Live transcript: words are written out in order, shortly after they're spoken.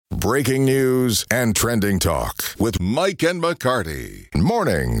breaking news and trending talk with Mike and McCarty.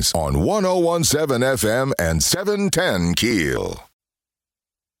 Mornings on 101.7 FM and 710 KEEL.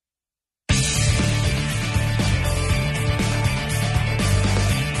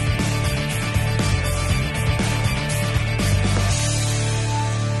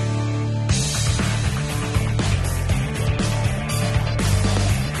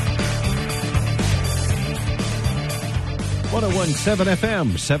 .107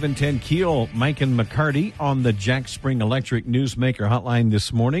 FM, 710 KEEL, Mike and McCarty on the Jack Spring Electric Newsmaker Hotline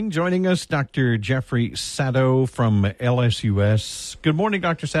this morning. Joining us, Dr. Jeffrey Sato from LSUS. Good morning,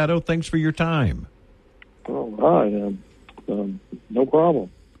 Dr. Sato. Thanks for your time. Oh, hi. No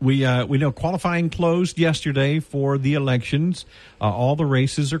problem. We know qualifying closed yesterday for the elections. All the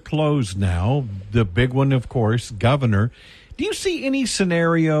races are closed now. The big one, of course, governor. Do you see any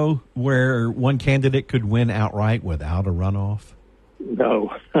scenario where one candidate could win outright without a runoff?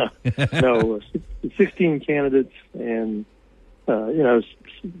 No. No. 16 candidates, and, 7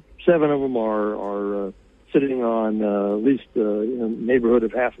 of them are sitting on at least in the neighborhood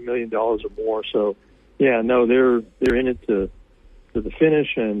of $500,000 or more. So, yeah, no, they're in it to the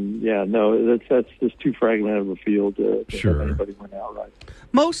finish, and, yeah, no, that's just too fragmented of a field to have anybody win outright.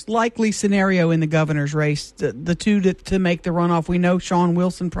 Most likely scenario in the governor's race, the two to make the runoff. We know Sean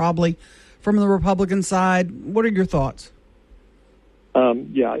Wilson probably from the Republican side. What are your thoughts?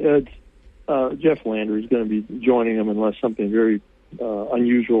 It's Jeff Landry is going to be joining them unless something very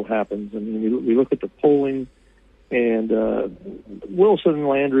unusual happens. I mean, we look at the polling, and Wilson and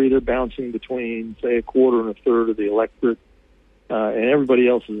Landry, they're bouncing between, say, a quarter and a third of the electorate, and everybody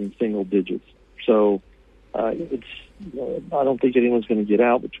else is in single digits. So I don't think anyone's going to get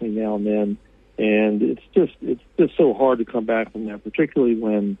out between now and then, and it's just so hard to come back from that, particularly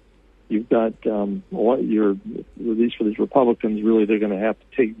when you've got at least for these Republicans, really they're going to have to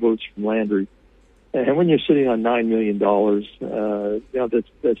take votes from Landry, and when you're sitting on $9 million, that's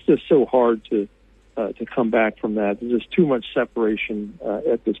just so hard to come back from that. There's just too much separation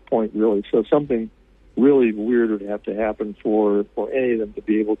at this point, really. So something really weird would have to happen for any of them to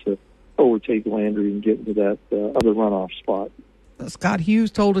be able to overtake Landry and get into that other runoff spot. Scott Hughes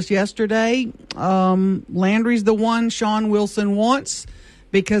told us yesterday Landry's the one Sean Wilson wants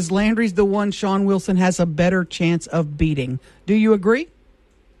because Landry's the one Sean Wilson has a better chance of beating. Do you agree?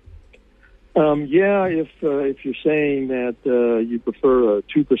 If you're saying that you prefer a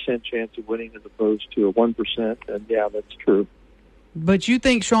 2% chance of winning as opposed to a 1%, then yeah, that's true. But you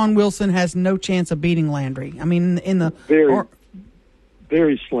think Sean Wilson has no chance of beating Landry? I mean, in the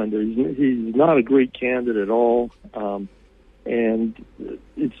very slender. He's not a great candidate at all, and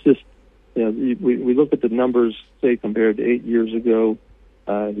it's just we look at the numbers, say compared to 8 years ago.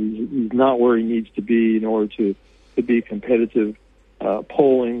 He's not where he needs to be in order to be competitive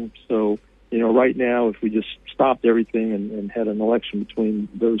polling. So right now, if we just stopped everything and had an election between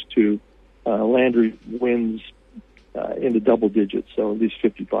those two, Landry wins into double digits, so at least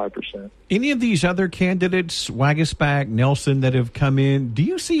 55%. Any of these other candidates, Wagasback, Nelson, that have come in, do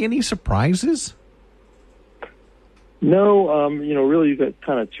you see any surprises? No, really you've got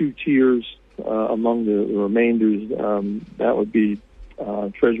kind of two tiers among the remainders. That would be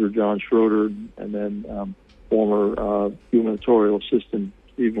Treasurer John Schroeder and then former gubernatorial assistant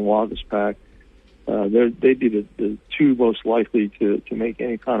Stephen Wagasback. They'd be the two most likely to make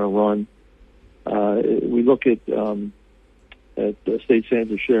any kind of run. We look at State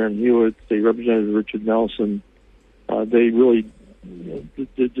Senator Sharon Hewitt, State Representative Richard Nelson. They really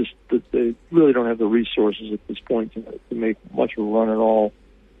don't have the resources at this point to make much of a run at all.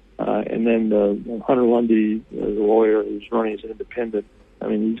 And then Hunter Lundy, the lawyer who's running as an independent, I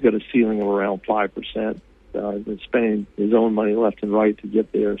mean, he's got a ceiling of around 5%. He's spending his own money left and right to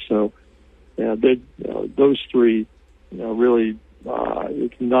get there. So, those three, really.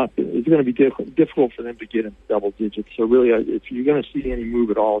 It's going to be difficult for them to get into double digits. So really, if you're going to see any move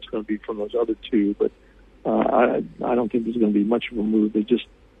at all, it's going to be from those other two. But I don't think there's going to be much of a move. They just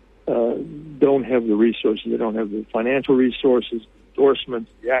don't have the resources. They don't have the financial resources, endorsements,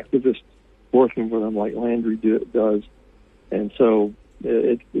 the activists working for them like Landry does. And so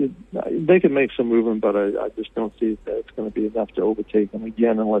they can make some movement, but I just don't see that it's going to be enough to overtake them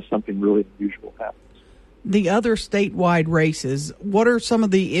again unless something really unusual happens. The other statewide races, what are some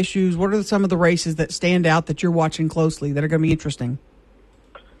of the issues, what are some of the races that stand out that you're watching closely that are going to be interesting?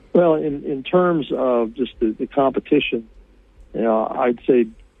 Well, in terms of just the competition, I'd say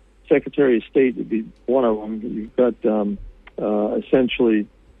Secretary of State would be one of them. You've got essentially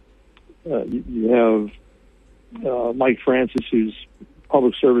you have Mike Francis, who's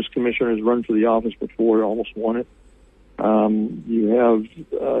public service commissioner, has run for the office before, almost won it. You have,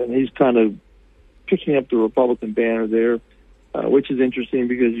 and he's kind of picking up the Republican banner there, which is interesting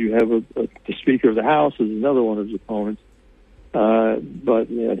because you have the Speaker of the House is another one of his opponents. But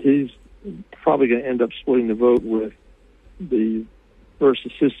he's probably going to end up splitting the vote with the first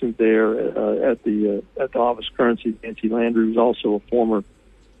assistant there at the Office of Currency, Nancy Landry, who's also a former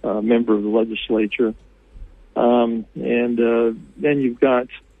member of the legislature. And then you've got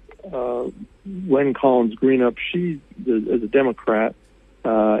Wen Collins Greenup. She is a Democrat,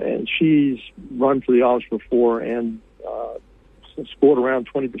 and she's run for the office before and scored around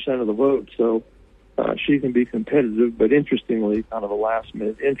 20% of the vote. So she can be competitive. But interestingly, kind of a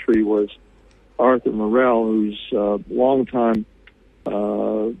last-minute entry was Arthur Morell, who's a longtime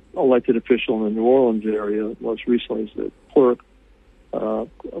elected official in the New Orleans area. Most recently, he's the clerk of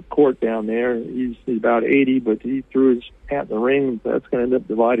court down there. He's about 80, but he threw his hat in the ring. That's going to end up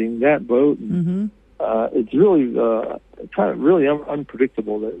dividing that vote. And, it's really kind of really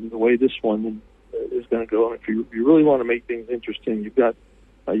unpredictable the way this one is going to go. And if you really want to make things interesting, you've got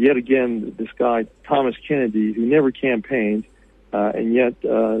yet again this guy Thomas Kennedy, who never campaigned, and yet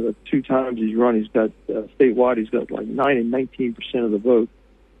the two times he's run, he's got statewide, he's got like 9 and 19% of the vote.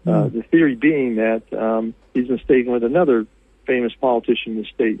 The theory being that he's mistaken with another famous politician in the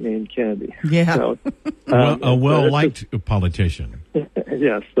state named Kennedy. Yeah. So, a well-liked politician.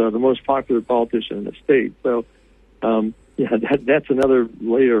 Yes, the most popular politician in the state. So, that's another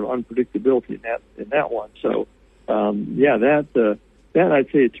layer of unpredictability in that one. So, that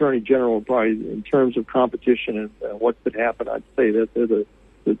I'd say Attorney General probably in terms of competition and what could happen, I'd say that they're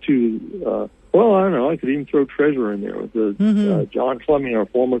the two. Well, I don't know. I could even throw Treasurer in there with John Fleming, our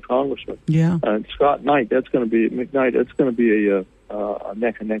former congressman. Yeah. And Scott Knight. That's going to be McKnight. That's going to be a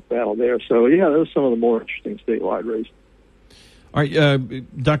neck-and-neck battle there. So, those are some of the more interesting statewide races. All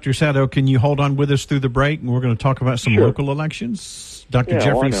right, Dr. Sato, can you hold on with us through the break? And we're going to talk about some local elections. Dr.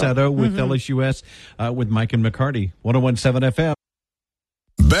 Jeffrey Sato with LSUS with Mike and McCarty, 101.7 FM.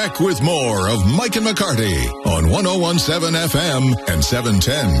 Back with more of Mike and McCarty on 101.7 FM and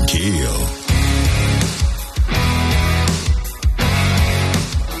 710 KEEL.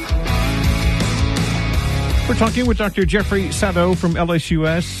 We're talking with Dr. Jeffrey Sato from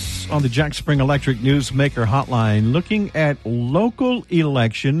LSUS on the Jack Spring Electric Newsmaker Hotline, looking at local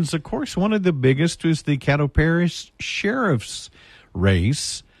elections. Of course, one of the biggest is the Caddo Parish Sheriff's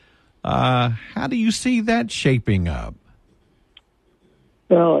race. How do you see that shaping up?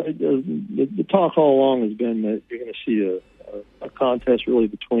 Well, the talk all along has been that you're going to see a contest really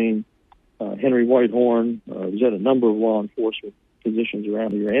between Henry Whitehorn, who's at a number of law enforcement positions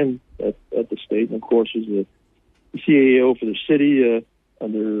around here and at the state, and of course is the CAO for the city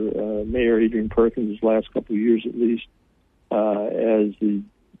under Mayor Adrian Perkins his last couple of years at least as the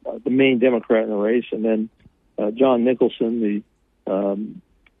main Democrat in the race, and then John Nicholson, the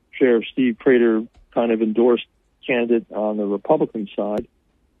Sheriff Steve Prater kind of endorsed candidate on the Republican side.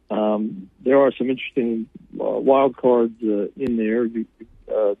 There are some interesting wild cards in there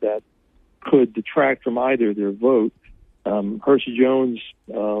that could detract from either their vote. Hershey Jones,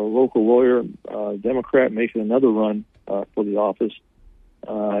 local lawyer, Democrat, making another run for the office.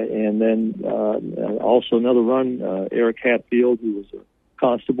 And then also another run, Eric Hatfield, who was a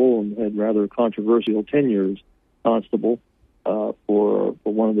constable and had rather controversial tenure as constable for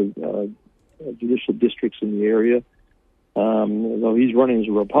one of the judicial districts in the area. Though he's running as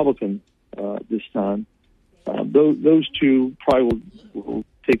a Republican this time. Those two probably will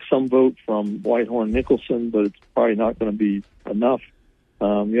take some vote from Whitehorn Nicholson, but it's probably not going to be enough.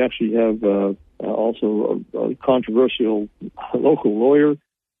 You actually have also a controversial local lawyer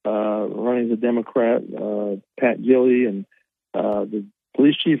running as a Democrat, Pat Gilley, and the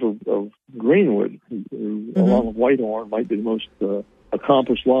police chief of Greenwood, who along with Whitehorn, might be the most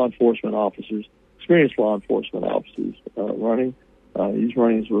accomplished law enforcement officers, experienced law enforcement officers running. He's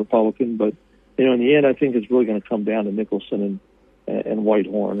running as a Republican, but in the end, I think it's really going to come down to Nicholson and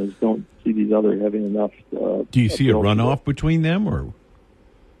Whitehorn. I don't see these other having enough. Do you see a runoff between them, or?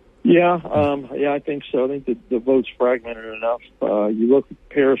 Yeah, I think so. I think the vote's fragmented enough. You look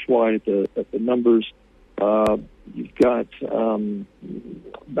parish-wide at the numbers. You've got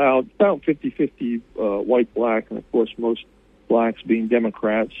about 50-50 white-black, and of course most blacks being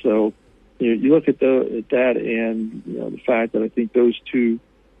Democrats. So you look at that, and the fact that I think those two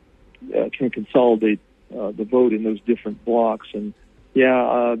can consolidate the vote in those different blocks. And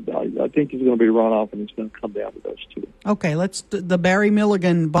I think there's going to be a runoff, and it's going to come down to those two. Okay, the Barry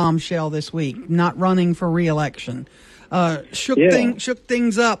Milligan bombshell this week, not running for re-election. Shook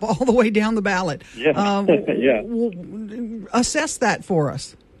things up all the way down the ballot. Yeah. Assess that for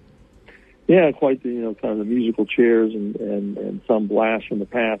us. Yeah, quite the kind of the musical chairs and some blasts from the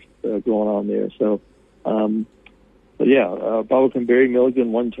past going on there. So, but yeah, Republican Barry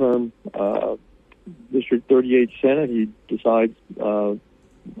Milligan, one term, District 38 Senate. He decides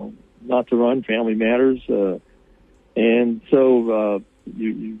not to run. Family matters, and so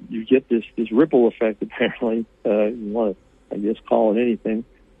you get this ripple effect. Apparently, you want to, I guess, call it anything,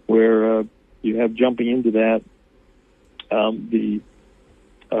 where you have jumping into that the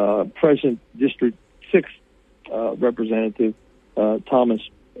present District 6 representative, Thomas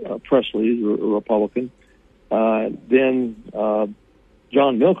Presley, is a Republican. Then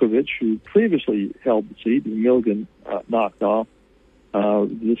John Milkovich, who previously held the seat, and Milligan knocked off,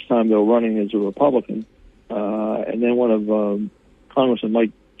 this time, though, running as a Republican. And then one of Congressman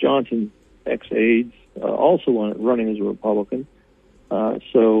Mike Johnson's ex-aides, also running as a Republican.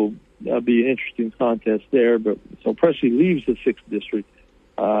 So that'll be an interesting contest there. But so Presley leaves the 6th district,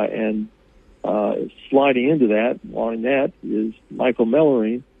 and sliding into that, on that, is Michael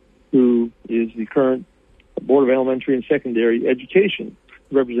Mellerine, who is the current Board of Elementary and Secondary Education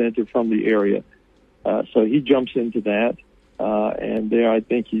representative from the area. So he jumps into that, and there I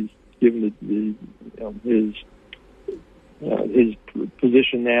think he's given his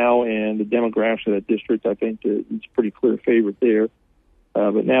position now and the demographics of that district. I think he's a pretty clear favorite there.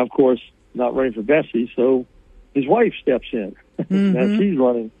 But now, of course, not running for Bessie, so his wife steps in. Mm-hmm. Now she's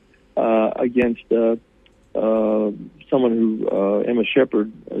running against someone who, Emma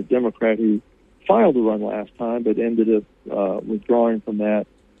Shepard, a Democrat who filed to run last time but ended up withdrawing from that,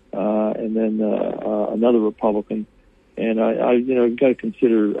 and then another Republican. And you've got to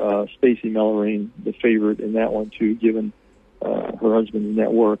consider Stacey Mellerine the favorite in that one too, given her husband's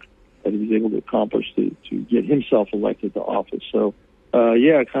network that he was able to accomplish to get himself elected to office. So,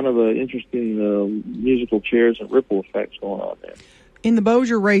 kind of an interesting musical chairs and ripple effects going on there. In the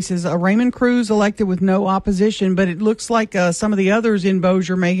Bossier races, Raymond Cruz elected with no opposition, but it looks like some of the others in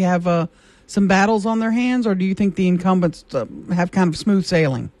Bossier may have some battles on their hands, or do you think the incumbents have kind of smooth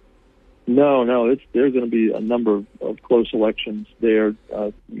sailing? No, there's going to be a number of close elections there.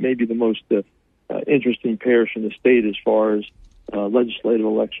 Maybe the most interesting parish in the state as far as legislative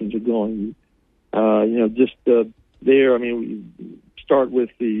elections are going. There, I mean, we start with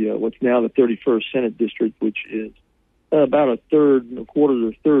the what's now the 31st Senate District, which is about a quarter to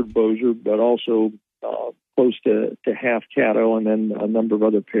a third Bossier, but also close to half Caddo, and then a number of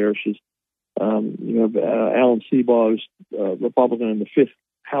other parishes. Alan Seabaugh is Republican in the 5th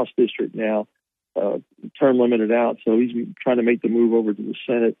House District now, term limited out, so he's trying to make the move over to the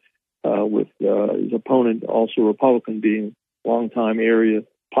Senate with his opponent, also Republican, being longtime area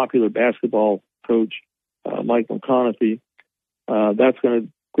popular basketball coach Mike McCarty. That's going to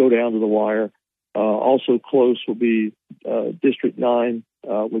go down to the wire. Also close will be District 9,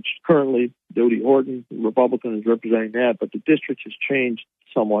 which currently Dodie Horton, Republican, is representing that, but the district has changed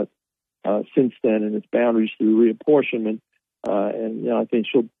somewhat since then in its boundaries through reapportionment. And I think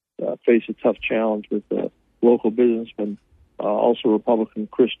she'll face a tough challenge with local businessman, also Republican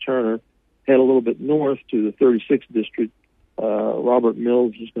Chris Turner. Head a little bit north to the 36th district. Robert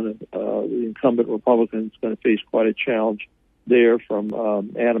Mills is going to, the incumbent Republican, is going to face quite a challenge there from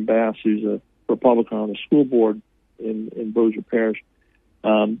Adam Bass, who's a Republican on the school board in Bossier Parish.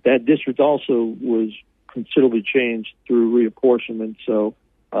 That district also was considerably changed through reapportionment, so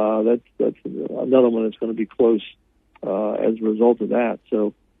that's another one that's going to be close as a result of that.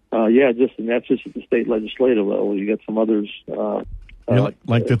 So, and that's just at the state legislative level. You get some others.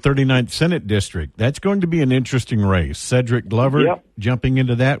 Like the 39th Senate District. That's going to be an interesting race. Cedric Glover jumping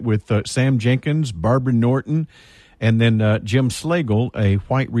into that with Sam Jenkins, Barbara Norton, and then Jim Slagle, a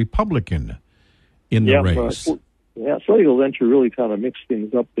white Republican, in the race. Slagle's entry really kind of mixed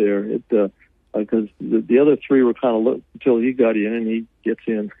things up there. Because the other three were kind of until he got in, and he gets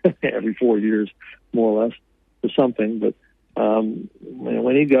in every 4 years, more or less, for something. But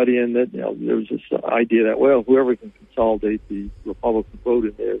when he got in, there was this idea that, well, whoever can consolidate the Republican vote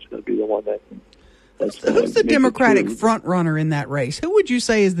in there is going to be the one that can. Who's the Democratic front runner in that race? Who would you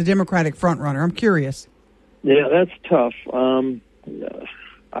say is the Democratic front runner? I'm curious. Yeah, that's tough.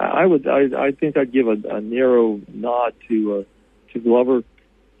 I think I'd give a narrow nod to Glover.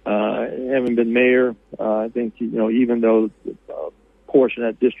 Having been mayor, I think even though the portion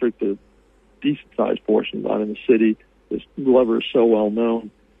of that district, a decent-sized portion, not in the city, Glover is so well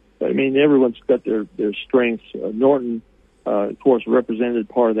known. But I mean, everyone's got their strengths. Norton, of course, represented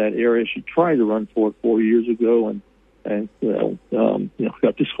part of that area. She tried to run for it 4 years ago, and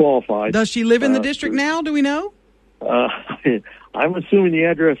got disqualified. Does she live in the district now? Do we know? I'm assuming the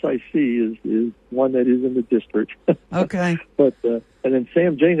address I see is one that is in the district. Okay. But and then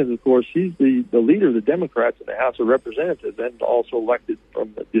Sam Jenkins, of course, he's the leader of the Democrats in the House of Representatives and also elected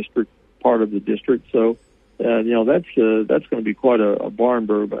from the district part of the district. So, that's going to be quite a barn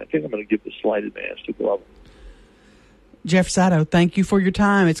burner. But I think I'm going to give the slight advantage to Glover. Jeff Sato, thank you for your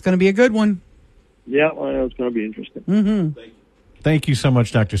time. It's going to be a good one. Yeah, I know it's going to be interesting. Mm-hmm. Thank you so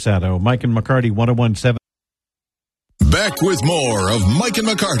much, Dr. Sato. Mike and McCarty, 101.7. Back with more of Mike and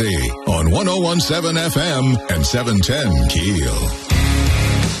McCarty on 101.7 FM and 710 KEEL.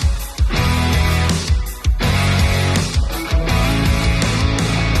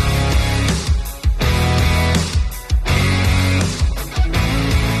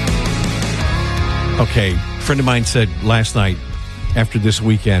 Okay, a friend of mine said last night after this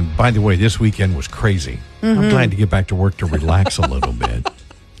weekend, by the way, this weekend was crazy. I'm glad to get back to work to relax a little bit.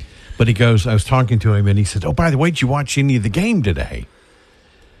 But he goes, I was talking to him, and he said, oh, by the way, did you watch any of the game today?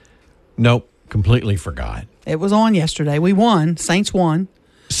 Nope, completely forgot. It was on yesterday. We won. Saints won.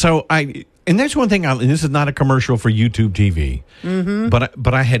 So and that's one thing, and this is not a commercial for YouTube TV,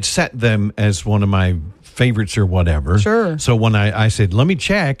 but I had set them as one of my favorites or whatever. Sure. So when I said, let me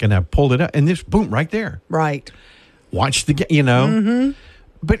check, and I pulled it up, and this, boom, right there. Right. Watch the game,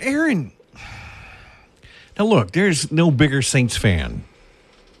 But Aaron, now look, there's no bigger Saints fan.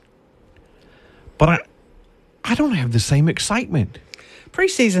 But I don't have the same excitement.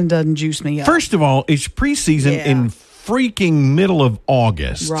 Preseason doesn't juice me up. First of all, it's preseason in freaking middle of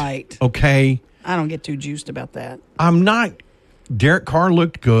August. Right. Okay? I don't get too juiced about that. I'm not. Derek Carr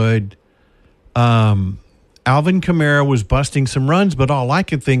looked good. Alvin Kamara was busting some runs, but all I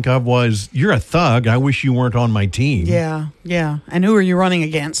could think of was, you're a thug. I wish you weren't on my team. Yeah. And who are you running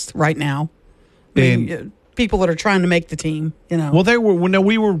against right now? People that are trying to make the team, Well,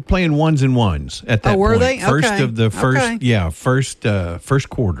 we were playing ones and ones at that point. Oh, were they? First Okay. of the first, Okay. first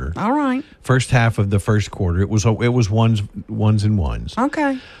quarter. All right. First half of the first quarter, it was ones and ones.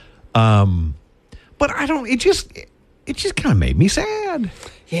 Okay. But I don't. It just kind of made me sad.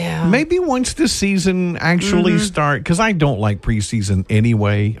 Yeah. Maybe once the season actually start, because I don't like preseason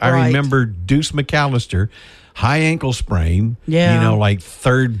anyway. I Right. remember Deuce McAllister, high ankle sprain. Yeah. Like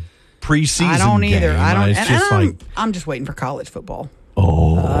third preseason. I don't game. either. I don't. It's just like, I'm just waiting for college football.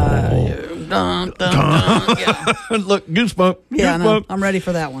 oh, Dun, dun, dun. Yeah. look, goosebump. Yeah, no, Goosebump. I'm ready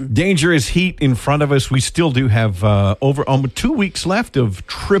for that one. Dangerous heat in front of us. We still do have over almost 2 weeks left of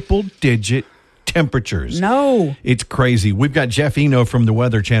triple-digit temperatures. No. It's crazy. We've got Jeff Eno from the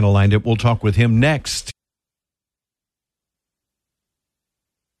Weather Channel lined up. We'll talk with him next.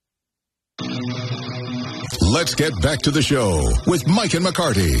 Let's get back to the show with Mike and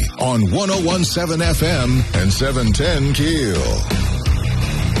McCarty on 101.7 FM and 710 KEEL.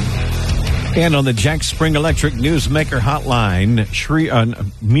 And on the Jack Spring Electric Newsmaker Hotline,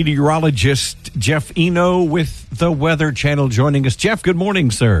 meteorologist Jeff Eno with the Weather Channel joining us. Jeff, good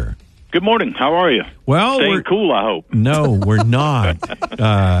morning, sir. Good morning. How are you? Well, Staying cool, I hope. No, we're not.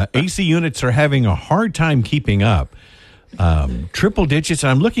 AC units are having a hard time keeping up. Triple digits.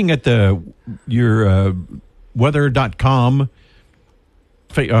 I'm looking at your weather.com.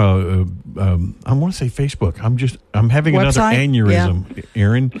 I want to say Facebook. I'm having Website? another aneurysm,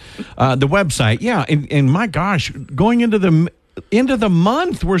 Aaron. The website, yeah, and my gosh, going into the end of the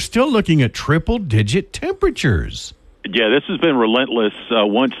month, we're still looking at triple-digit temperatures. Yeah, this has been relentless.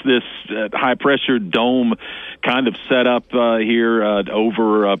 Once this high-pressure dome kind of set up here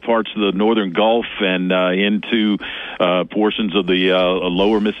over parts of the northern Gulf and into portions of the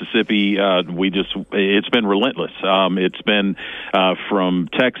lower Mississippi, it's been relentless. It's been from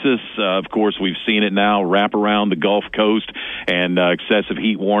Texas. Of course, we've seen it now wrap around the Gulf Coast, and excessive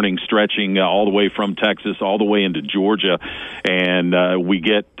heat warning stretching all the way from Texas all the way into Georgia. And we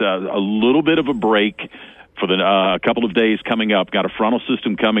get a little bit of a break for a couple of days coming up. Got a frontal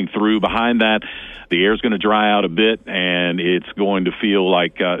system coming through. Behind that, the air's going to dry out a bit, and it's going to feel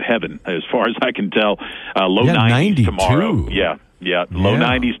like heaven, as far as I can tell. Low 90s tomorrow. Yeah, low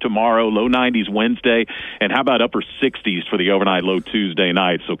 90s tomorrow, low 90s Wednesday, and how about upper 60s for the overnight low Tuesday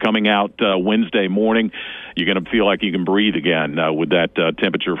night? So coming out Wednesday morning, you're going to feel like you can breathe again with that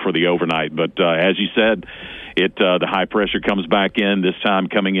temperature for the overnight. But as you said, the high pressure comes back in, this time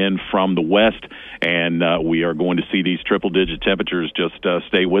coming in from the west, and we are going to see these triple-digit temperatures just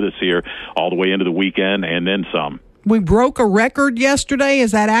stay with us here all the way into the weekend and then some. We broke a record yesterday.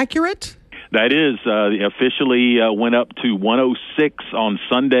 Is that accurate? That is officially went up to 106 on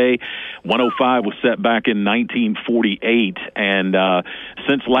Sunday. 105 was set back in 1948, and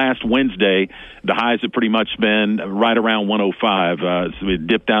since last Wednesday, the highs have pretty much been right around 105. So it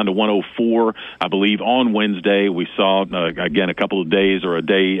dipped down to 104, I believe, on Wednesday. We saw, again, a couple of days or a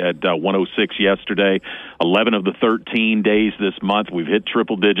day at 106 yesterday. 11 of the 13 days this month, we've hit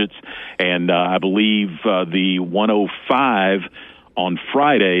triple digits, and I believe the 105 on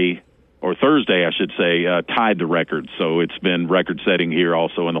Friday, or Thursday, I should say, tied the record. So it's been record-setting here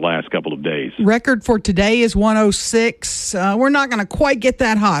also in the last couple of days. Record for today is 106. We're not going to quite get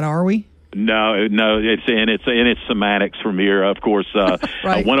that hot, are we? No, it's semantics from here. Of course,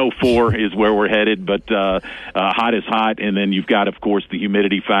 right. 104 is where we're headed, but hot is hot, and then you've got, of course, the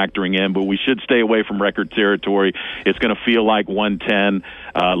humidity factoring in. But we should stay away from record territory. It's going to feel like 110.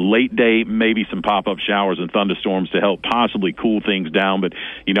 Late day, maybe some pop-up showers and thunderstorms to help possibly cool things down. But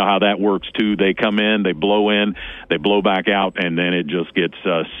you know how that works too. They come in, they blow back out, and then it just gets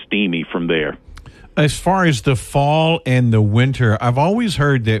steamy from there. As far as the fall and the winter, I've always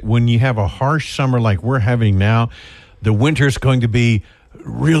heard that when you have a harsh summer like we're having now, the winter's going to be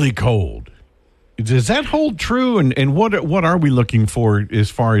really cold. Does that hold true? And what are we looking for as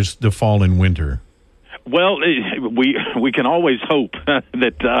far as the fall and winter? Well, we can always hope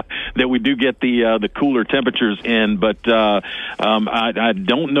that we do get the cooler temperatures in, but I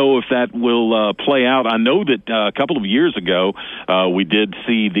don't know if that will play out. I know that a couple of years ago we did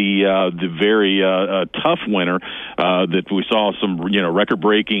see the very tough winter that we saw some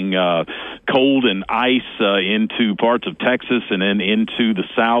record-breaking cold and ice into parts of Texas and then into the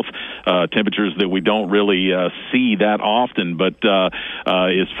South. Temperatures that we don't really see that often, but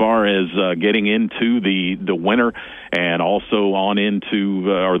as far as getting into the winter and also on into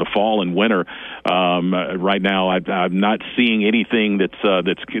or the fall and winter, right now I'm not seeing anything that's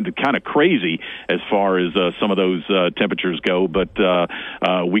kind of crazy as far as some of those temperatures go, but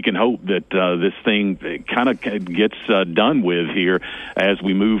we can hope that this thing kind of gets done with here as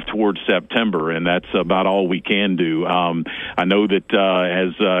we move towards September, and that's about all we can do. I know that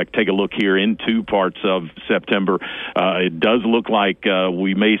as take a look here into parts of September, it does look like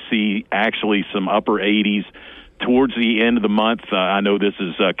we may see actually some upper 80s towards the end of the month. I know this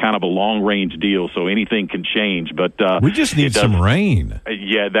is kind of a long-range deal, so anything can change. But we just need some rain.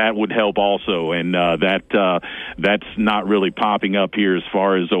 Yeah, that would help also, and that's not really popping up here as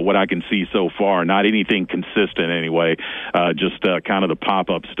far as what I can see so far. Not anything consistent anyway, just kind of the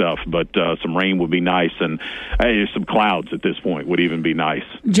pop-up stuff. But some rain would be nice, and some clouds at this point would even be nice.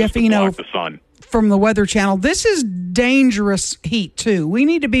 Jeff, just to block the sun. From the Weather Channel, this is dangerous heat too. We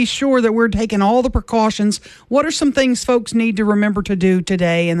need to be sure that we're taking all the precautions. What are some things folks need to remember to do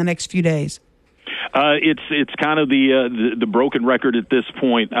today in the next few days? It's kind of the broken record at this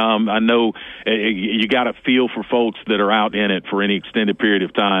point. I know you got to feel for folks that are out in it for any extended period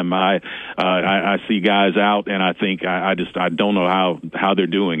of time. I see guys out, and I think I don't know how they're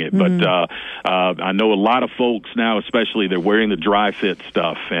doing it. Mm-hmm. But I know a lot of folks now, especially they're wearing the dry fit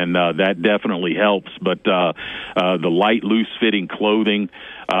stuff, and that definitely helps. But the light, loose fitting clothing.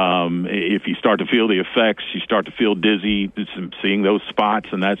 If you start to feel the effects, you start to feel dizzy, seeing those spots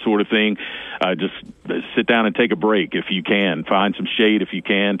and that sort of thing, just sit down and take a break if you can. Find some shade if you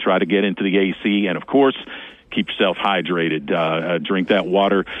can. Try to get into the AC. And, of course, keep yourself hydrated. Drink that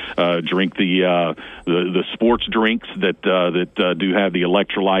water. Drink the sports drinks that do have the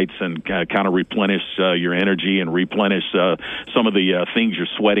electrolytes and kind of replenish your energy and replenish some of the things you're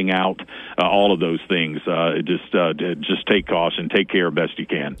sweating out. All of those things. Just take caution. Take care best you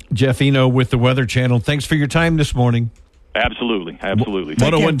can. Jeff Eno with the Weather Channel. Thanks for your time this morning. Absolutely.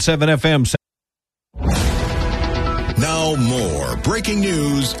 101.7 FM. Now more breaking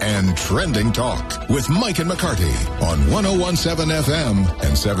news and trending talk with Mike and McCarty on 101.7 FM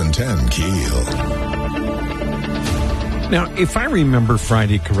and 710 KEEL. Now, if I remember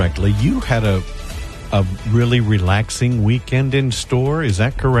Friday correctly, you had a really relaxing weekend in store. Is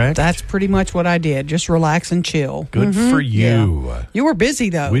that correct? That's pretty much what I did. Just relax and chill. Good for you. Yeah. You were busy,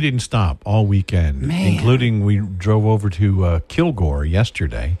 though. We didn't stop all weekend, including we drove over to Kilgore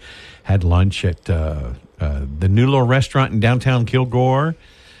yesterday, had lunch at the new little restaurant in downtown Kilgore,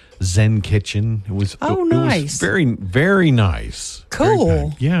 Zen Kitchen. It was nice. It was very, very nice. Cool. Very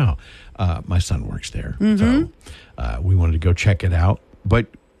nice. Yeah. My son works there, so we wanted to go check it out. But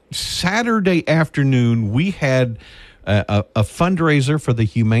Saturday afternoon, we had a fundraiser for the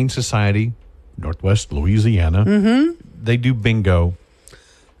Humane Society, Northwest Louisiana. Mm-hmm. They do bingo.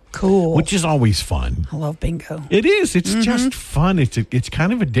 Cool. Which is always fun. I love bingo. It is. It's just fun. It's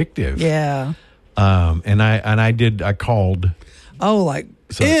kind of addictive. Yeah. And I called. Oh, like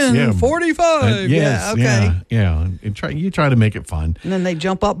So, in 45. Yes, yeah, okay. Yeah. And you try to make it fun. And then they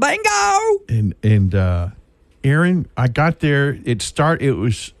jump up, bingo! And Aaron, I got there. It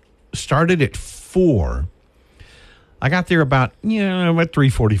started at 4. I got there about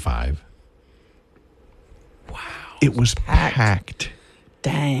 3:45. Wow. It was packed.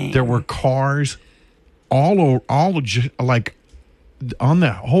 Dang. There were cars all like on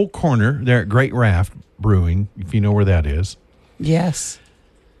the whole corner there at Great Raft Brewing, if you know where that is. Yes.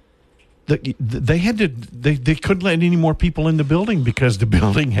 They couldn't let any more people in the building because the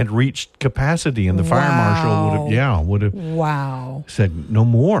building had reached capacity, and the fire marshal would have said no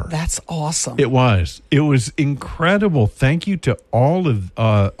more. That's awesome. It was incredible. Thank you to all of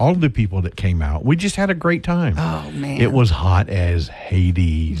the people that came out. We just had a great time. Oh man, it was hot as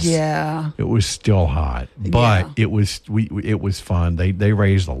Hades. Yeah, it was still hot, but it was fun. They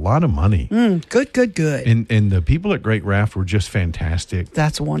raised a lot of money. Good. And the people at Great Raft were just fantastic.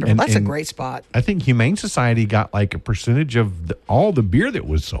 That's wonderful. That's a great spot. I think Humane Society got like a percentage of all the beer that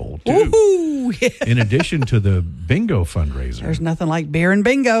was sold too. Ooh, yeah. In addition to the bingo fundraiser. There's nothing like beer and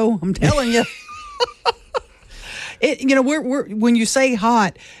bingo. I'm telling you. We're when you say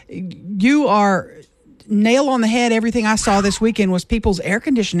hot, you are nail on the head. Everything I saw this weekend was people's air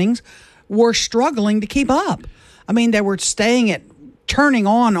conditionings were struggling to keep up. I mean, they were turning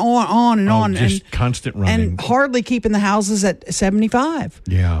on and on. Just constant running. And hardly keeping the houses at 75.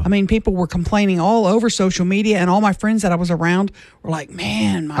 Yeah. I mean, people were complaining all over social media, and all my friends that I was around were like,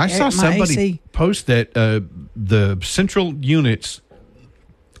 man, I saw somebody AC. post that the central units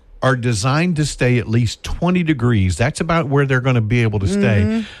are designed to stay at least 20 degrees. That's about where they're going to be able to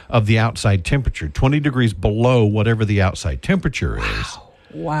stay of the outside temperature, 20 degrees below whatever the outside temperature is.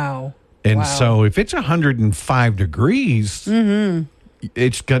 Wow. And so if it's 105 degrees,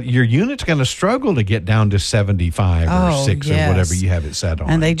 your unit's going to struggle to get down to 75 or 6 or whatever you have it set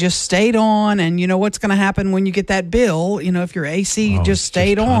on. And they just stayed on. And you know what's going to happen when you get that bill? If your AC just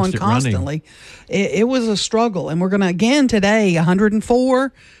stayed on constantly. It was a struggle. And we're going to, again today,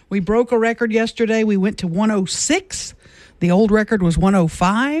 104. We broke a record yesterday. We went to 106. The old record was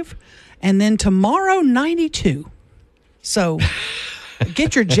 105. And then tomorrow, 92. So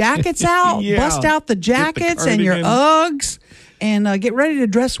get your jackets out. Bust out the jackets and your Uggs. And get ready to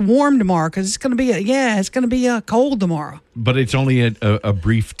dress warm tomorrow because it's going to be cold tomorrow. But it's only a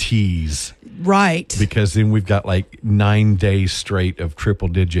brief tease. Right. Because then we've got like 9 days straight of triple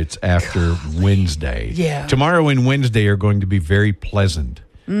digits after Wednesday. Yeah. Tomorrow and Wednesday are going to be very pleasant.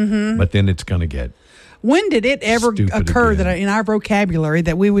 Mm-hmm. But then it's going to get When did it ever occur again. that in our vocabulary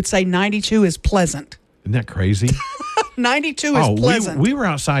that we would say 92 is pleasant? Isn't that crazy? 92 is pleasant. We were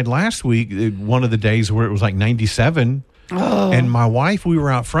outside last week, one of the days where it was like 97. Oh. And my wife, we were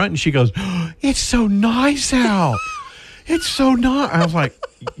out front, and she goes, "It's so nice out. It's so nice." I was like,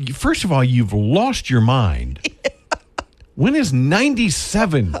 first of all, you've lost your mind. When is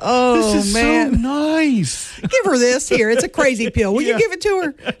 97? Oh, this is man. so nice. Give her this. Here, it's a crazy pill. Will you give it to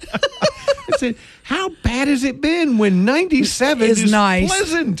her? I said, how bad has it been when 97 is nice.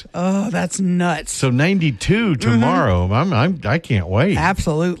 pleasant? Oh, that's nuts. So 92 tomorrow. I can't wait.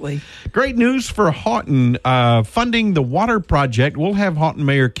 Absolutely. Great news for Houghton. Funding the water project. We'll have Houghton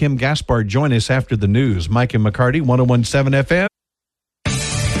Mayor Kim Gaspard join us after the news. Mike and McCarty, 101.7 FM.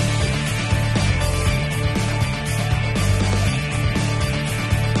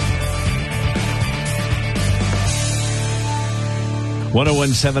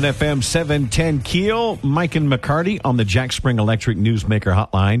 .101.7 FM, 710 KEEL. Mike and McCarty on the Jack Spring Electric Newsmaker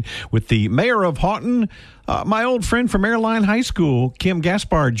Hotline with the mayor of Houghton, my old friend from Airline High School, Kim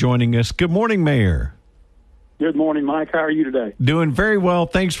Gaspard, joining us. Good morning, Mayor. Good morning, Mike. How are you today? Doing very well.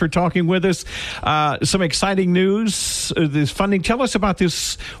 Thanks for talking with us. Some exciting news. This funding. Tell us about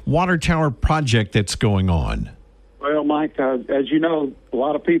this water tower project that's going on. Well, Mike, as you know, a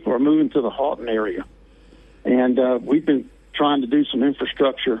lot of people are moving to the Houghton area, and we've been trying to do some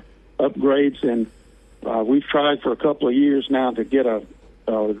infrastructure upgrades, and we've tried for a couple of years now to get a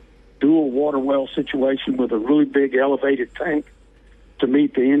dual water well situation with a really big elevated tank to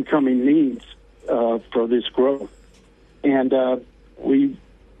meet the incoming needs for this growth. And we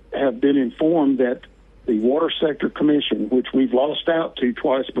have been informed that the Water Sector Commission, which we've lost out to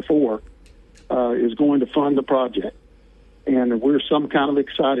twice before, is going to fund the project. And we're some kind of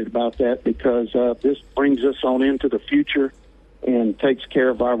excited about that because this brings us on into the future and takes care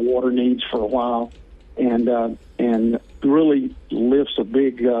of our water needs for a while, and really lifts a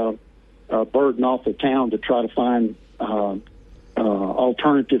big burden off the town to try to find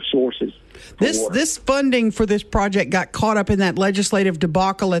alternative sources. This funding for this project got caught up in that legislative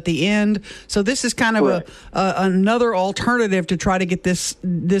debacle at the end. So this is kind of another alternative to try to get this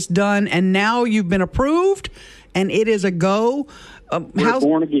done. And now you've been approved, and it is a go. We're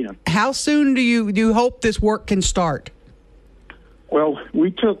born again. How soon do you hope this work can start? Well,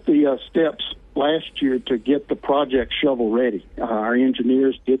 we took the steps last year to get the project shovel ready. Our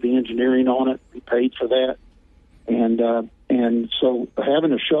engineers did the engineering on it. We paid for that. And so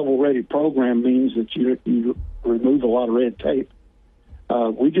having a shovel-ready program means that you remove a lot of red tape.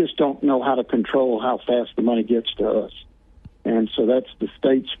 We just don't know how to control how fast the money gets to us. And so that's the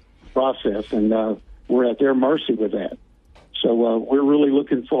state's process, and we're at their mercy with that. So we're really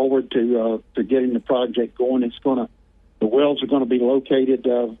looking forward to getting the project going. The wells are going to be located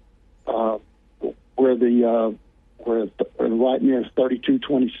where right near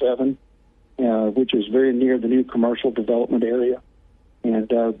 3227. Which is very near the new commercial development area. And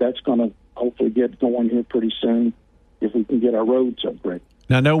that's going to hopefully get going here pretty soon if we can get our roads upgraded.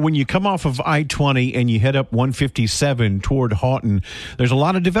 Now, when you come off of I-20 and you head up 157 toward Houghton, there's a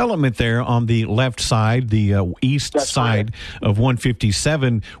lot of development there on the left side, the east side of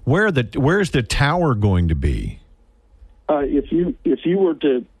 157. Where's the tower going to be? If you were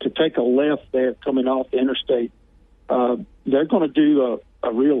to take a left there coming off the interstate, they're going to do a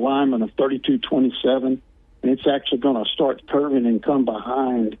realignment of 3227, and it's actually going to start curving and come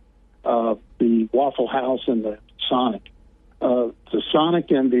behind the Waffle House and the Sonic. The Sonic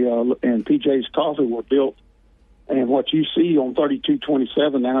and PJ's Coffee were built, and what you see on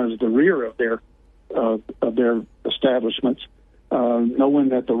 3227 now is the rear of their establishments, knowing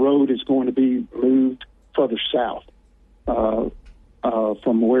that the road is going to be moved further south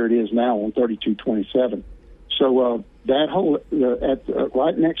from where it is now on 3227. So that whole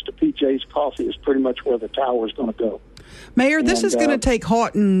right next to PJ's Coffee is pretty much where the tower is going to go. Mayor, this is going to take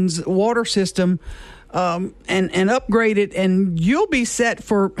Houghton's water system and upgrade it, and you'll be set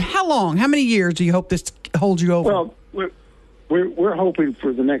for how long? How many years do you hope this holds you over? Well, we're hoping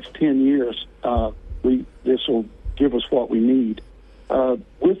for the next 10 years. This will give us what we need,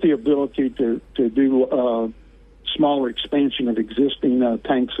 with the ability to do smaller expansion of existing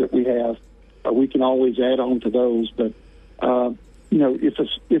tanks that we have. We can always add on to those, but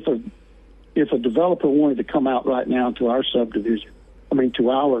if a developer wanted to come out right now to our subdivision,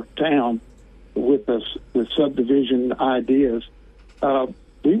 to our town with the subdivision ideas,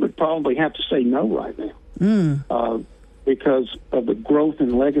 we would probably have to say no right now because of the growth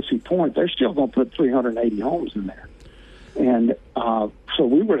in Legacy Point. They're still going to put 380 homes in there, and so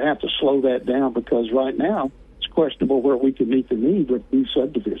we would have to slow that down because right now it's questionable where we can meet the need with new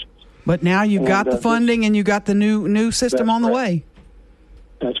subdivisions. But now you've got the funding and you got the new system on the way.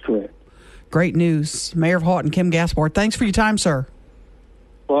 That's correct. Great news. Mayor of Houghton, Kim Gaspard, thanks for your time, sir.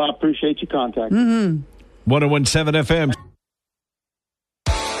 Well, I appreciate your contact. 1017 FM.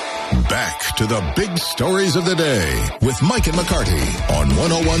 Back to the big stories of the day with Mike and McCarty on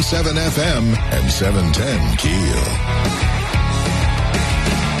 1017 FM and 710 KEEL.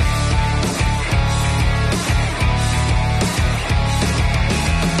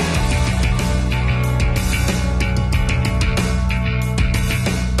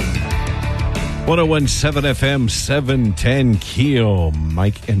 .1017 FM, 710 KEEL,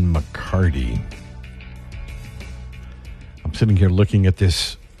 Mike and McCarty. I'm sitting here looking at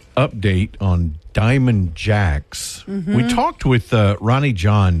this update on Diamond Jacks. We talked with Ronnie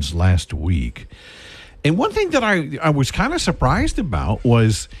Johns last week, and one thing that I was kind of surprised about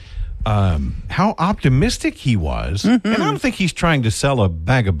was how optimistic he was. And I don't think he's trying to sell a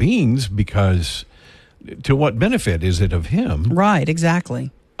bag of beans because to what benefit is it of him? Right,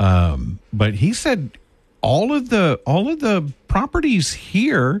 exactly. But he said all of the properties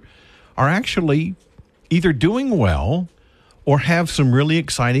here are actually either doing well or have some really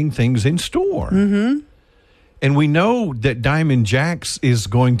exciting things in store. And we know that Diamond Jacks is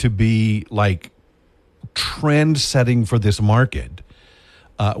going to be like trend setting for this market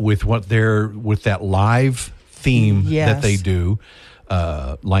with that live theme that they do.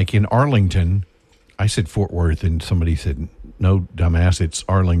 Like in Arlington, I said Fort Worth, and somebody said, "No, dumbass, it's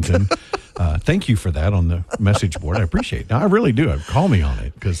Arlington." Thank you for that on the message board. I appreciate it. No, I really do. Call me on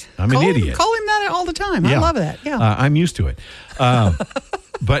it because I'm an idiot. Call him that all the time. I love that. Yeah, I'm used to it.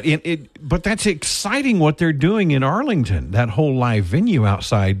 But that's exciting what they're doing in Arlington. That whole live venue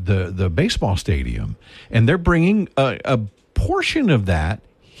outside the baseball stadium, and they're bringing a portion of that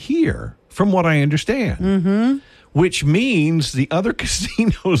here, from what I understand. Which means the other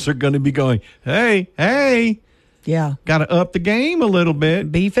casinos are going to be going, hey, Yeah. Got to up the game a little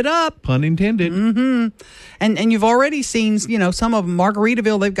bit. Beef it up. Pun intended. Mm-hmm. And you've already seen, some of them.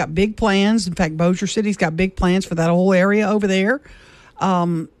 Margaritaville, they've got big plans. In fact, Bossier City's got big plans for that whole area over there.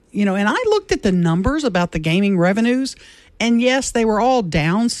 And I looked at the numbers about the gaming revenues, and yes, they were all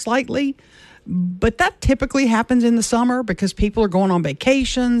down slightly. But that typically happens in the summer because people are going on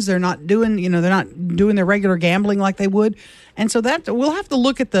vacations. They're not doing, their regular gambling like they would. And so that we'll have to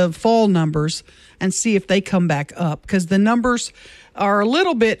look at the fall numbers and see if they come back up, because the numbers are a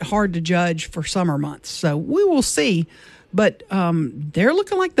little bit hard to judge for summer months. So we will see. But they're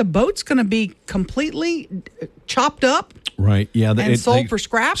looking like the boat's going to be completely chopped up. Right. Yeah. And sold for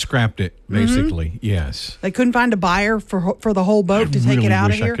scrap. Scrapped it, basically. Yes. They couldn't find a buyer for the whole boat to take it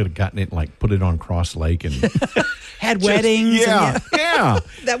out of here. I could have gotten it, put it on Cross Lake and had weddings. Yeah.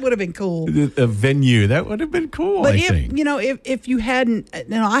 That would have been cool. A venue that would have been cool. But I think. If you hadn't,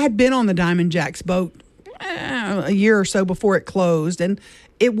 I had been on the Diamond Jack's boat a year or so before it closed, and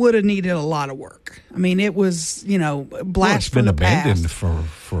it would have needed a lot of work. I mean, it was, blast from the past. It's been abandoned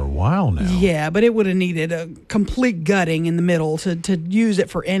for a while now. Yeah, but it would have needed a complete gutting in the middle to use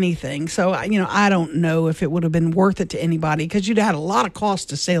it for anything. So, I don't know if it would have been worth it to anybody, because you'd have had a lot of cost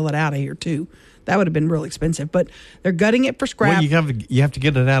to sail it out of here, too. That would have been real expensive. But they're gutting it for scrap. Well, you have to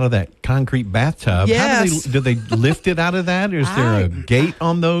get it out of that concrete bathtub. Yes. How do they lift it out of that? Is there a gate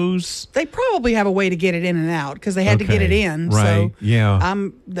on those? They probably have a way to get it in and out, because they had to get it in. Right. So yeah.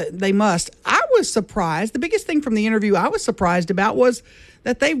 They must. I was surprised. The biggest thing from the interview I was surprised about was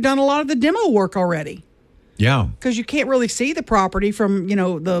that they've done a lot of the demo work already. Yeah. Because you can't really see the property from,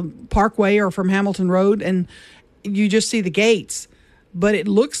 the Parkway or from Hamilton Road, and you just see the gates. But it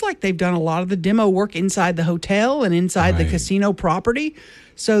looks like they've done a lot of the demo work inside the hotel and inside the casino property.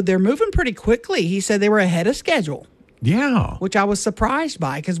 So they're moving pretty quickly. He said they were ahead of schedule. Yeah. Which I was surprised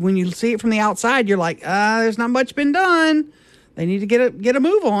by, because when you see it from the outside, you're like, there's not much been done. They need to get a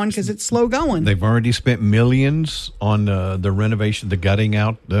move on, because it's slow going. They've already spent millions on the renovation, the gutting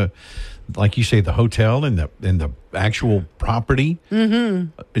out, like you say, the hotel and the actual property.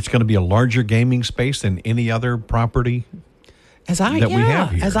 Mm-hmm. It's going to be a larger gaming space than any other property we have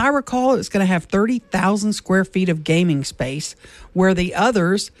here. As I recall, it's going to have 30,000 square feet of gaming space, where the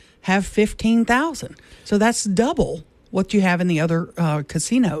others have 15,000. So that's double what you have in the other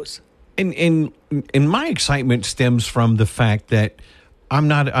casinos. And my excitement stems from the fact that I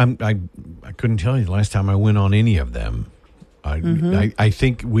couldn't tell you the last time I went on any of them. I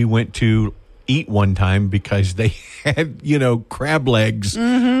think we went to eat one time because they had, crab legs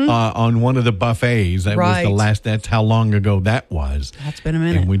on one of the buffets. That was the last, that's how long ago that was. That's been a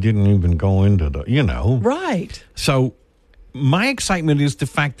minute. And we didn't even go into the, Right. So my excitement is the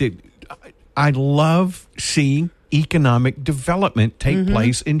fact that I love seeing economic development take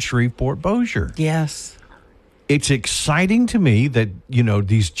place in Shreveport, Bossier. Yes. It's exciting to me that,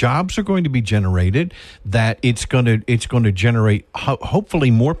 these jobs are going to be generated, that it's going to generate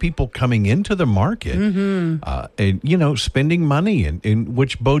hopefully more people coming into the market, and, spending money, and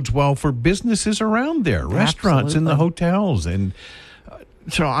which bodes well for businesses around there, restaurants and the hotels. And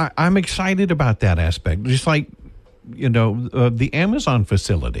so I'm excited about that aspect. Just like, the Amazon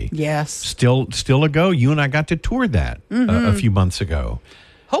facility. Yes. Still a go. You and I got to tour that a few months ago.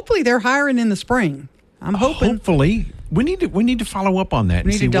 Hopefully they're hiring in the spring. I'm hoping. Hopefully, we need to follow up on that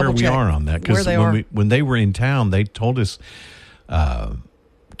and see where we are on that. Because when they were in town, they told us,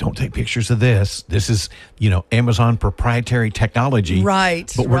 "Don't take pictures of this. This is Amazon proprietary technology,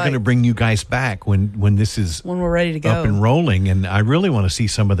 right? But we're going to bring you guys back when we're ready to go up and rolling." And I really want to see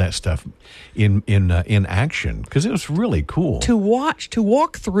some of that stuff in action, because it was really cool to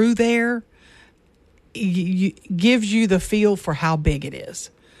walk through there. Gives you the feel for how big it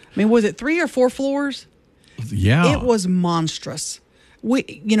is. I mean, was it 3 or 4 floors? Yeah. It was monstrous.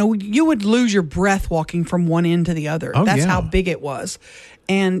 You would lose your breath walking from one end to the other. That's how big it was.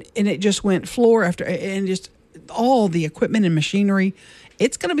 And it just went floor after, and just all the equipment and machinery.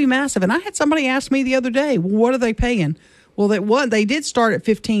 It's going to be massive. And I had somebody ask me the other day, what are they paying? Well, they did start at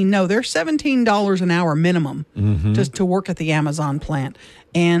 $15. No, they're $17 an hour minimum just to work at the Amazon plant.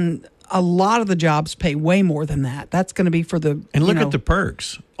 And a lot of the jobs pay way more than that. That's going to be for the... And look at the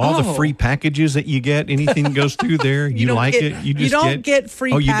perks. All the free packages that you get, anything that goes through there, you like it? You don't get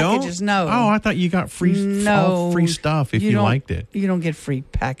free packages, no. Oh, I thought you got free stuff if you liked it. You don't get free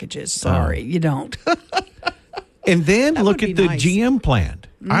packages. Sorry, you don't. And then look at the GM plant.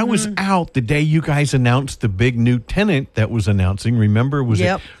 I was out the day you guys announced the big new tenant that was announcing. Remember, was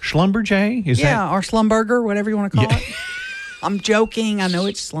it Schlumberger? Or Schlumberger, whatever you want to call it. I'm joking. I know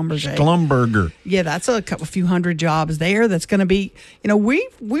it's Schlumberger. Schlumberger. Yeah, that's a few hundred jobs there. That's going to be,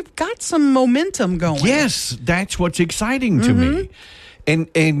 we've got some momentum going. Yes, that's what's exciting to me.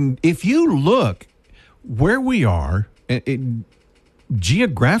 And if you look where we are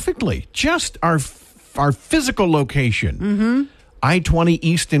geographically, just our physical location, I-20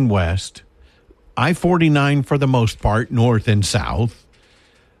 east and west, I-49 for the most part, north and south.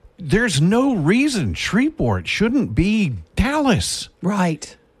 There's no reason Shreveport shouldn't be Dallas.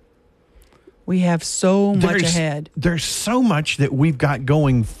 Right. We have so much ahead. There's so much that we've got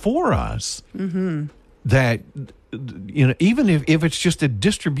going for us that, even if it's just a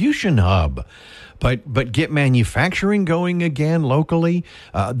distribution hub, but get manufacturing going again locally,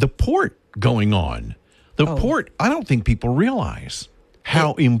 the port going on. The port, I don't think people realize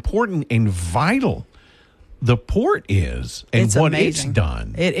how important and vital the port is and it's what amazing. it's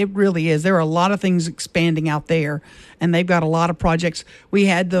done. It really is. There are a lot of things expanding out there, and they've got a lot of projects. We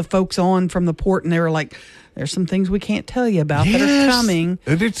had the folks on from the port, and they were like, there's some things we can't tell you about that are coming.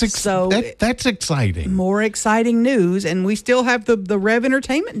 That's exciting. More exciting news, and we still have the Rev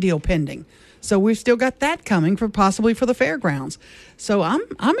Entertainment deal pending. So we've still got that coming possibly for the fairgrounds. So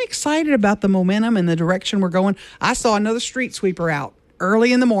I'm excited about the momentum and the direction we're going. I saw another street sweeper out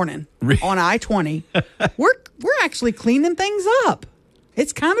early in the morning on I-20. We're actually cleaning things up.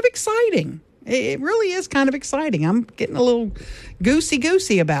 It's kind of exciting. It really is kind of exciting. I'm getting a little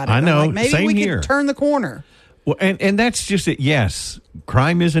goosey about it. I know. Maybe same we here. can turn the corner. Well, and that's just it. Yes,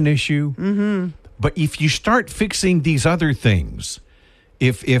 crime is an issue. But if you start fixing these other things,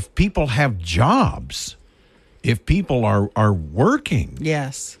 if people have jobs, if people are working,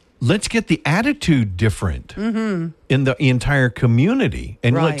 yes, let's get the attitude different in the entire community,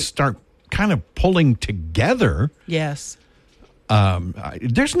 and let's start kind of pulling together. Yes.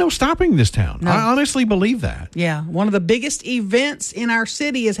 There's no stopping this town. No. I honestly believe that. Yeah. One of the biggest events in our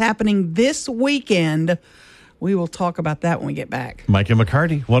city is happening this weekend. We will talk about that when we get back. Mike and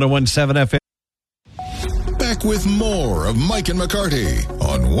McCarty, 101.7 FM. Back with more of Mike and McCarty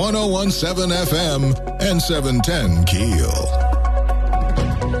on 101.7 FM and 710 KEEL.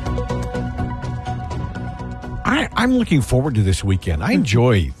 I'm looking forward to this weekend. I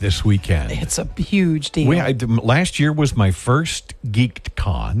enjoy this weekend. It's a huge deal. Last year was my first Geeked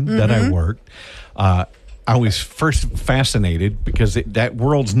Con that I worked. I was first fascinated because that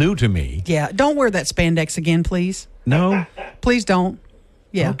world's new to me. Yeah. Don't wear that spandex again, please. No? Please don't.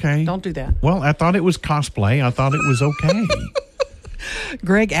 Yeah. Okay. Don't do that. Well, I thought it was cosplay. I thought it was okay.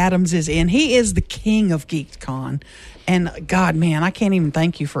 Greg Adams is in. He is the king of GeekCon. And God, man, I can't even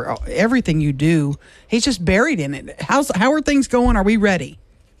thank you for everything you do. He's just buried in it. How are things going? Are we ready?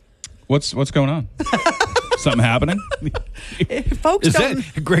 What's going on? Something happening? Folks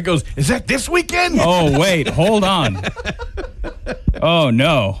Greg goes, is that this weekend? Oh, wait, hold on. Oh,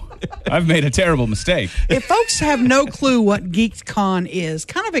 no. I've made a terrible mistake. If folks have no clue what GeekCon is,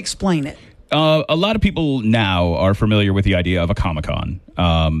 kind of explain it. A lot of people now are familiar with the idea of a Comic-Con.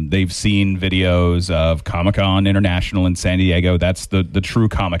 They've seen videos of Comic-Con International in San Diego. That's the true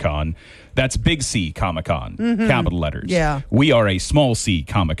Comic-Con. That's Big C Comic-Con, capital letters. Yeah. We are a small C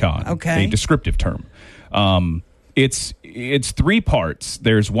Comic-Con, okay. A descriptive term. It's three parts.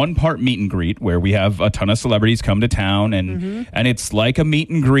 There's one part meet and greet where we have a ton of celebrities come to town, and it's like a meet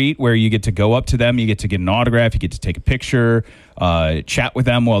and greet where you get to go up to them, you get to get an autograph, you get to take a picture, chat with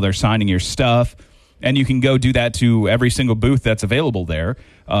them while they're signing your stuff, and you can go do that to every single booth that's available there.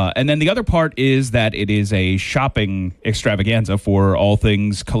 And then the other part is that it is a shopping extravaganza for all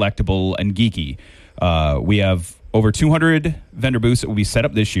things collectible and geeky. We have over 200 vendor booths that will be set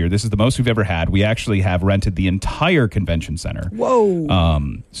up this year. This is the most we've ever had. We actually have rented the entire convention center.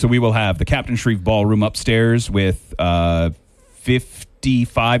 Whoa. So we will have the Captain Shreve Ballroom upstairs with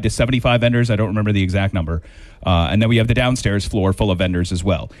 55 to 75 vendors. I don't remember the exact number. And then we have the downstairs floor full of vendors as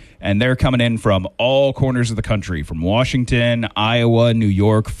well. And they're coming in from all corners of the country, from Washington, Iowa, New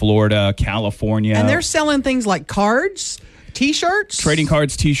York, Florida, California. And they're selling things like cards, T-shirts? Trading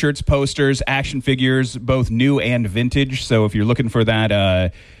cards, T-shirts, posters, action figures, both new and vintage. So if you're looking for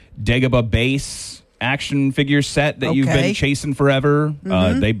that Dagobah base action figure set that you've been chasing forever,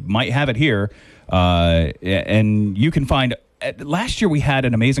 they might have it here. And you can find... Last year we had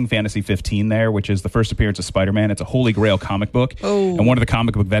an Amazing Fantasy 15 there, which is the first appearance of Spider-Man. It's a Holy Grail comic book. And one of the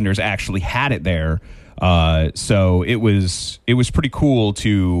comic book vendors actually had it there. So it was pretty cool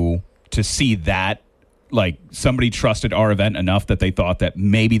to see that. Like, somebody trusted our event enough that they thought that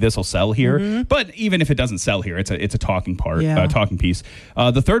maybe this will sell here. But even if it doesn't sell here, it's a talking part, talking piece.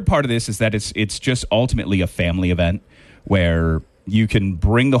 The third part of this is that it's just ultimately a family event where You can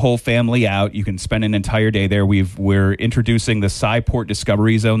bring the whole family out. You can spend an entire day there. We're introducing the Sci-Port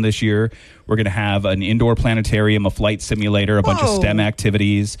Discovery Zone this year. We're going to have an indoor planetarium, a flight simulator, a bunch of STEM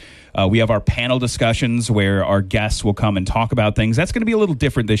activities. We have our panel discussions where our guests will come and talk about things. That's going to be a little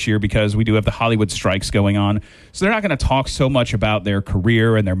different this year because we do have the Hollywood strikes going on. So they're not going to talk so much about their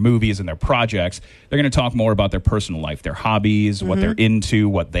career and their movies and their projects. They're going to talk more about their personal life, their hobbies, what they're into,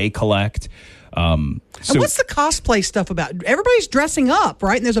 what they collect. And what's the cosplay stuff about? Everybody's dressing up,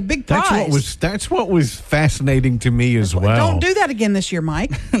 right? And there's a big prize. That's what was fascinating to me as well. Don't do that again this year,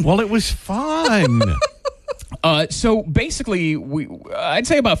 Mike. Well, it was fun. So basically, I'd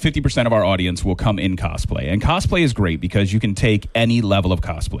say about 50% of our audience will come in cosplay. And cosplay is great because you can take any level of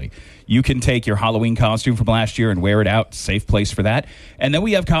cosplay. You can take your Halloween costume from last year and wear it out. Safe place for that. And then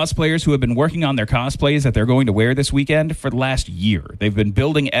we have cosplayers who have been working on their cosplays that they're going to wear this weekend for the last year. They've been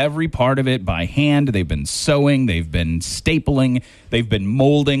building every part of it by hand. They've been sewing. They've been stapling. They've been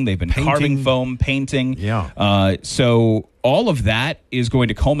molding. They've been carving foam, painting. Yeah. So all of that is going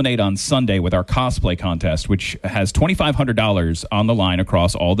to culminate on Sunday with our cosplay contest, which has $2,500 on the line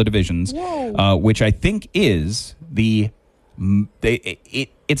across all the divisions, which I think is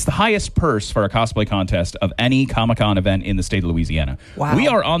it's the highest purse for a cosplay contest of any Comic-Con event in the state of Louisiana. Wow. We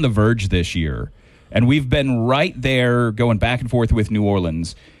are on the verge this year, and we've been right there going back and forth with New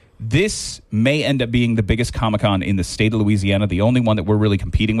Orleans. This may end up being the biggest Comic-Con in the state of Louisiana. The only one that we're really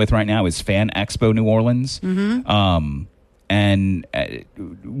competing with right now is Fan Expo New Orleans. And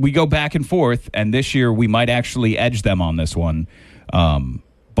we go back and forth, and this year we might actually edge them on this one.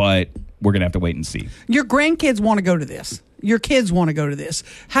 But we're going to have to wait and see. Your grandkids want to go to this. Your kids want to go to this.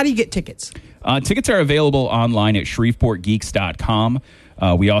 How do you get tickets? Tickets are available online at ShreveportGeeks.com.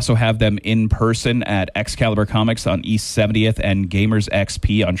 We also have them in person at Excalibur Comics on East 70th and Gamers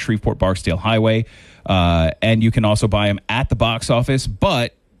XP on Shreveport-Barksdale Highway. And you can also buy them at the box office,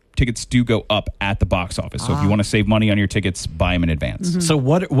 but tickets do go up at the box office. So if you want to save money on your tickets, buy them in advance. So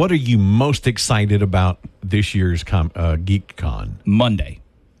what are you most excited about this year's GeekCon? Monday.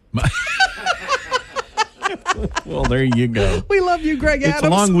 Well, there you go. We love you, Greg Adams. It's a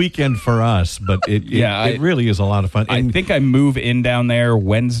long weekend for us, but it really is a lot of fun. I think I move in down there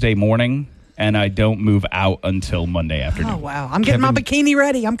Wednesday morning, and I don't move out until Monday afternoon. Oh, wow. I'm getting my bikini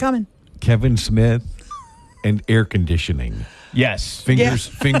ready. I'm coming. Kevin Smith and air conditioning. Yes.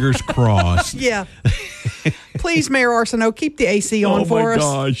 Fingers crossed. Yeah. Please, Mayor Arsenault, keep the AC on for us.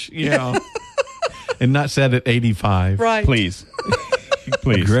 Oh, my gosh. Yeah. And not set at 85. Right. Please.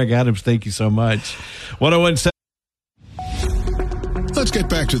 Please. Greg Adams, thank you so much. 101.7. Let's get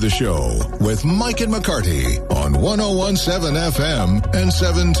back to the show with Mike and McCarty on 101.7 FM and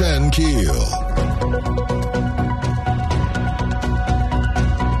 710 KEEL.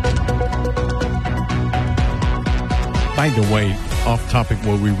 By the way, off topic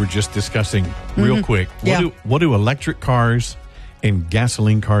what we were just discussing real quick. What do electric cars and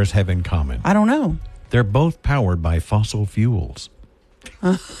gasoline cars have in common? I don't know. They're both powered by fossil fuels.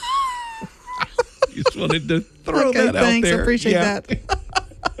 Just wanted to throw that out thanks. there. I appreciate that.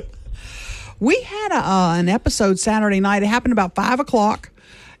 We had an episode Saturday night. It happened about 5 o'clock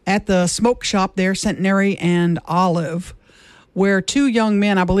at the smoke shop there, Centenary and Olive, where two young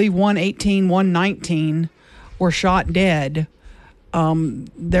men, I believe one 18, one 19, were shot dead.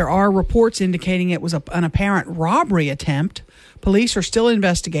 There are reports indicating it was an apparent robbery attempt. Police are still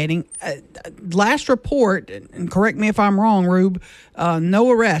investigating. Last report, and correct me if I'm wrong, Rube, no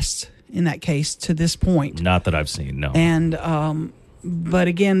arrests in that case to this point. Not that I've seen, no. And but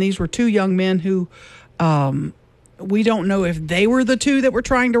again, these were two young men who we don't know if they were the two that were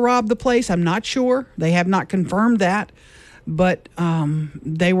trying to rob the place. I'm not sure. They have not confirmed that. But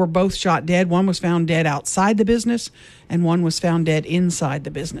they were both shot dead. One was found dead outside the business, and one was found dead inside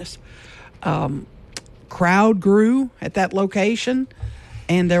the business. Crowd grew at that location,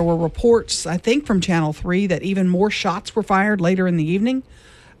 and there were reports, I think, from Channel 3 that even more shots were fired later in the evening.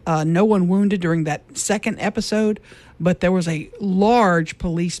 No one wounded during that second episode, but there was a large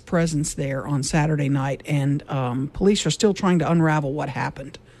police presence there on Saturday night, and police are still trying to unravel what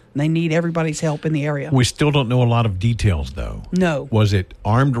happened. They need everybody's help in the area. We still don't know a lot of details, though. No. Was it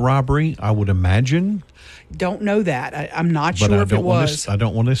armed robbery? I would imagine. Don't know that. I'm not sure if it was. I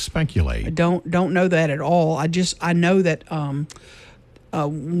don't want to speculate. I don't know that at all. I know that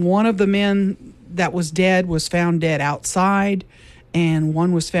one of the men that was dead was found dead outside, and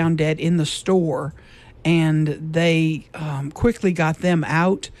one was found dead in the store. And they quickly got them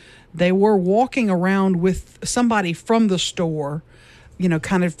out. They were walking around with somebody from the store, you know,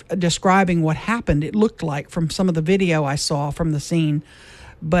 kind of describing what happened. It looked like from some of the video I saw from the scene.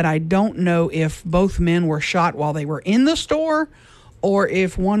 But I don't know if both men were shot while they were in the store or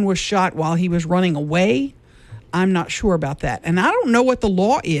if one was shot while he was running away. I'm not sure about that. And I don't know what the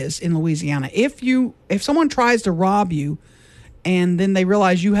law is in Louisiana. If someone tries to rob you and then they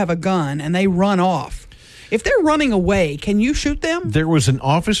realize you have a gun and they run off, if they're running away, can you shoot them? There was an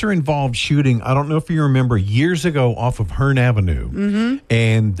officer-involved shooting, I don't know if you remember, years ago off of Hearn Avenue. Mm-hmm.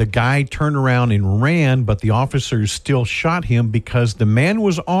 And the guy turned around and ran, but the officers still shot him because the man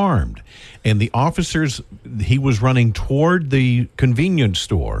was armed. And the officers, he was running toward the convenience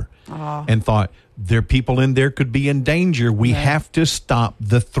store and thought, there are people in there could be in danger. We have to stop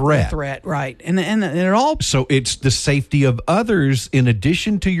the threat. The threat, right. And it all... So it's the safety of others in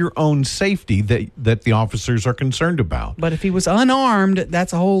addition to your own safety that the officers are concerned about. But if he was unarmed,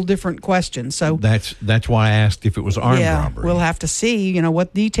 that's a whole different question. So that's why I asked if it was armed robbery. We'll have to see,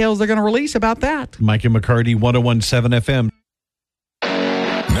 what details they're going to release about that. Mike and McCarty, 101.7 FM.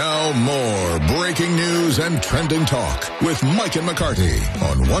 Now more breaking news and trending talk with Mike and McCarty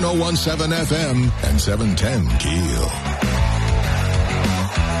on 101.7 FM and 710 KEEL.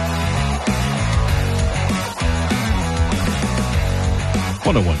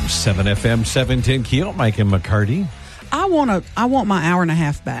 101.7 FM, 710 KEEL. Mike and McCarty. I want my hour and a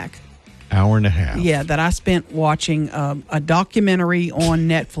half back. Hour and a half. Yeah, that I spent watching a documentary on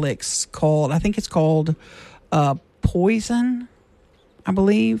Netflix called, I think it's called Poison, I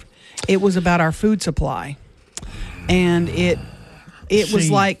believe. It was about our food supply. And it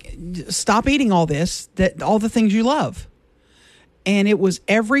was like, stop eating all this, all the things you love. And it was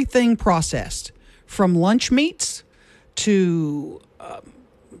everything processed, from lunch meats to,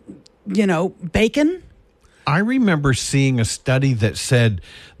 bacon. I remember seeing a study that said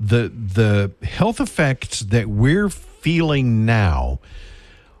the health effects that we're feeling now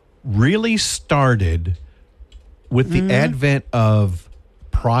really started with the advent of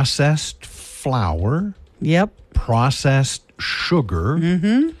processed flour, processed sugar.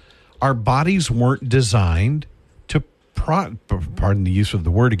 Mm-hmm. Our bodies weren't designed to, pardon the use of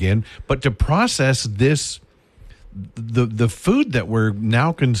the word again, but to process this, the food that we're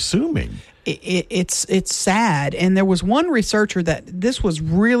now consuming. It's sad. And there was one researcher that this was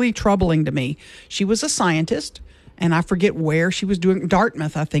really troubling to me. She was a scientist, and I forget where she was doing,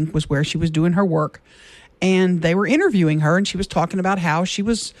 Dartmouth, I think, was where she was doing her work. And they were interviewing her, and she was talking about how she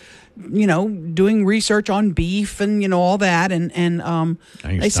was, doing research on beef and, all that. And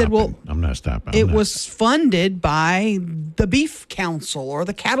they said, well, I'm not stopping. It was funded by the Beef Council or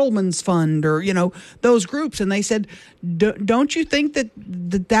the Cattlemen's Fund or, those groups. And they said, don't you think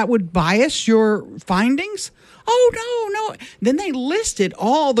that would bias your findings? Oh, no. Then they listed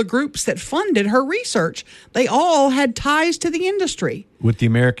all the groups that funded her research. They all had ties to the industry. With the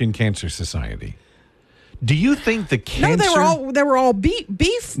American Cancer Society. Do you think the cancer? No, they were all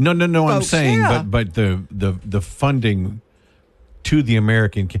beef. No. Folks. I'm saying, but the funding to the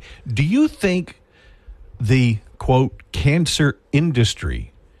American. Do you think the quote cancer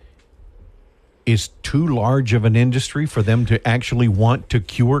industry is too large of an industry for them to actually want to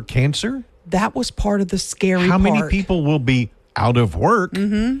cure cancer? That was part of the scary part. How many people will be out of work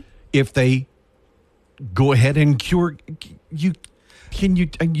if they go ahead and cure? Are you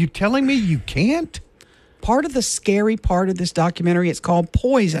telling me you can't? Part of the scary part of this documentary, it's called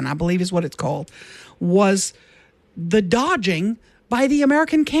Poison, I believe is what it's called, was the dodging by the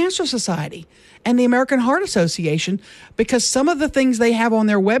American Cancer Society and the American Heart Association, because some of the things they have on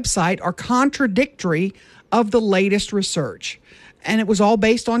their website are contradictory of the latest research. And it was all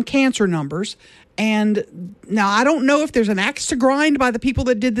based on cancer numbers. And now I don't know if there's an axe to grind by the people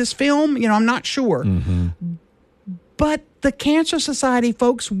that did this film. I'm not sure. Mm-hmm. But the Cancer Society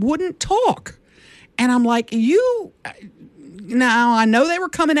folks wouldn't talk. And I'm like, now I know they were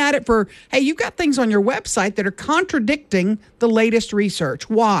coming at it for, hey, you've got things on your website that are contradicting the latest research.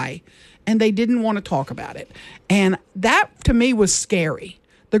 Why? And they didn't want to talk about it. And that to me was scary.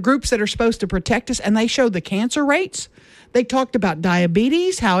 The groups that are supposed to protect us, and they showed the cancer rates. They talked about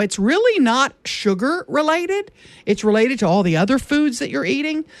diabetes, how it's really not sugar related. It's related to all the other foods that you're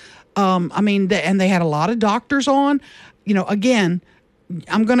eating. And they had a lot of doctors on. Again,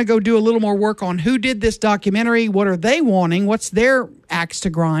 I'm going to go do a little more work on who did this documentary. What are they wanting? What's their axe to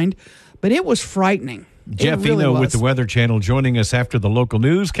grind? But it was frightening. Jeff Eno with the Weather Channel joining us after the local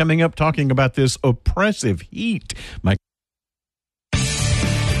news. Coming up, talking about this oppressive heat.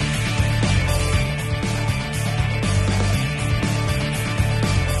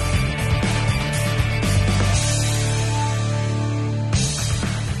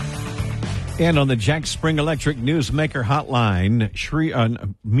 And on the Jack Spring Electric Newsmaker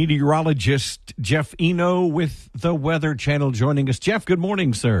Hotline, meteorologist Jeff Eno with the Weather Channel joining us. Jeff, good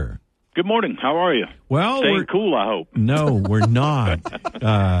morning, sir. Good morning. How are you? Well, staying cool, I hope. No, we're not.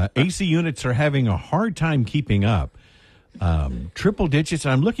 AC units are having a hard time keeping up. Triple digits.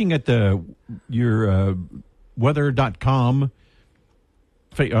 I'm looking at your weather.com.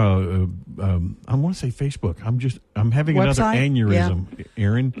 I want to say Facebook. I'm having website? Another aneurysm,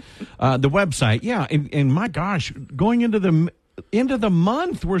 Aaron. The website, yeah, and my gosh, going into the end of the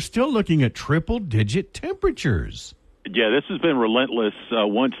month, we're still looking at triple-digit temperatures. Yeah, this has been relentless.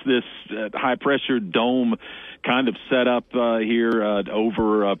 Once this high-pressure dome kind of set up here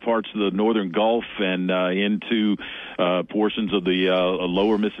over parts of the northern Gulf and into portions of the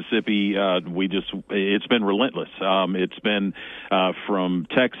lower Mississippi, it's been relentless. It's been from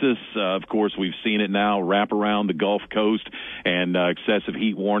Texas. Of course, we've seen it now wrap around the Gulf Coast, and excessive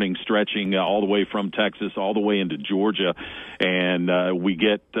heat warning stretching all the way from Texas all the way into Georgia. And we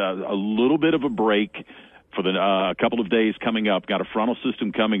get a little bit of a break for a couple of days coming up. Got a frontal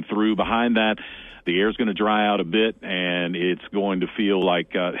system coming through. Behind that, the air's going to dry out a bit, and it's going to feel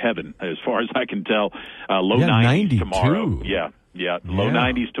like heaven, as far as I can tell. Low 90s tomorrow. Yeah, low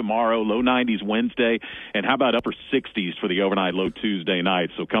 90s tomorrow, low 90s Wednesday, and how about upper 60s for the overnight low Tuesday night?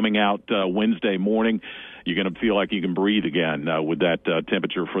 So coming out Wednesday morning, you're going to feel like you can breathe again with that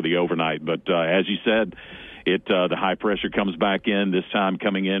temperature for the overnight. But as you said, the high pressure comes back in, this time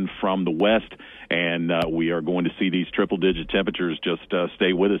coming in from the west, and we are going to see these triple-digit temperatures just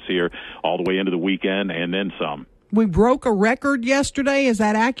stay with us here all the way into the weekend and then some. We broke a record yesterday. Is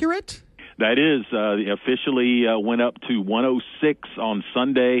that accurate? That is. Officially went up to 106 on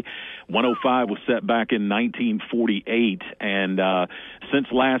Sunday. 105 was set back in 1948, and since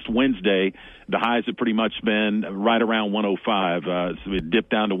last Wednesday, the highs have pretty much been right around 105. So it dipped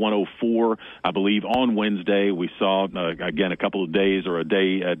down to 104, I believe, on Wednesday. We saw, again, a couple of days or a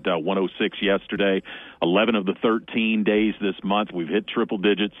day at 106 yesterday. 11 of the 13 days this month, we've hit triple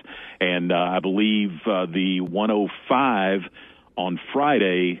digits, and I believe the 105 on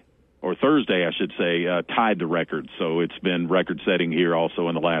Friday, or Thursday, I should say, tied the record. So it's been record-setting here also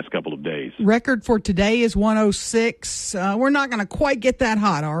in the last couple of days. Record for today is 106. We're not going to quite get that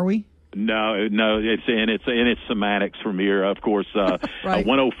hot, are we? No, it's semantics from here. Of course, right.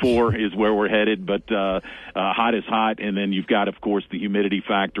 104 is where we're headed, but hot is hot, and then you've got, of course, the humidity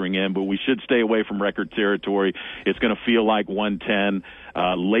factoring in. But we should stay away from record territory. It's going to feel like 110.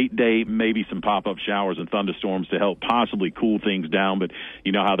 Late day, maybe some pop-up showers and thunderstorms to help possibly cool things down. But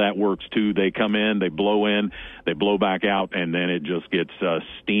you know how that works too. They come in, they blow back out, and then it just gets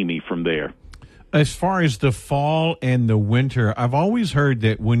steamy from there. As far as the fall and the winter, I've always heard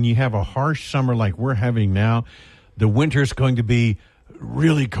that when you have a harsh summer like we're having now, the winter's going to be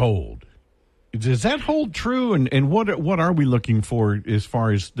really cold. Does that hold true? And what are we looking for as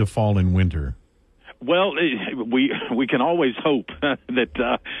far as the fall and winter? Well, we can always hope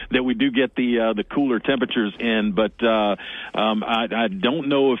that we do get the cooler temperatures in, but I don't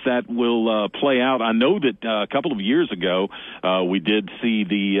know if that will play out. I know that a couple of years ago we did see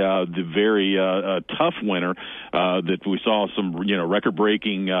the very tough winter that we saw some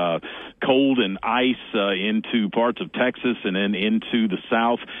record-breaking cold and ice into parts of Texas and then into the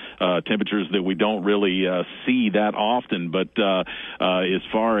south. Temperatures that we don't really see that often, but as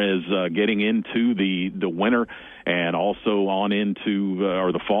far as getting into the winter and also on into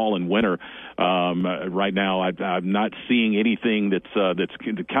or the fall and winter. Right now, I'm not seeing anything that's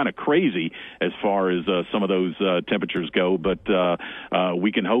kind of crazy as far as some of those temperatures go. But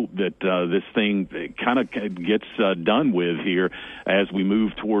we can hope that this thing kind of gets done with here as we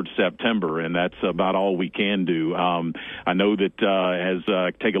move towards September, and that's about all we can do. I know that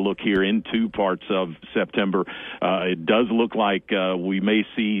as take a look here into parts of September, it does look like we may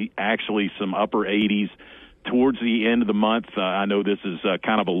see actually some upper 80s towards the end of the month. I know this is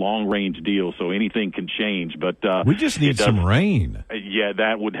kind of a long-range deal, so anything can change. But we just need some rain. Yeah,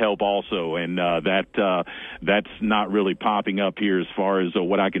 that would help also, and that's not really popping up here as far as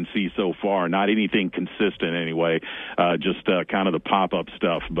what I can see so far. Not anything consistent anyway, just kind of the pop-up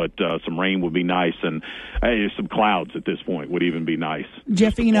stuff. But some rain would be nice, and some clouds at this point would even be nice.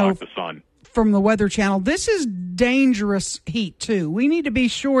 Jeff, the sun. From the Weather Channel, this is dangerous heat, too. We need to be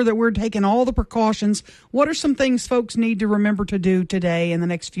sure that we're taking all the precautions. What are some things folks need to remember to do today and the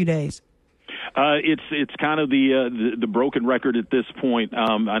next few days? It's kind of the broken record at this point.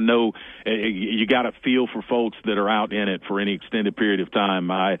 I know you got to feel for folks that are out in it for any extended period of time.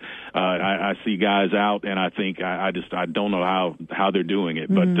 I see guys out, and I think I don't know how they're doing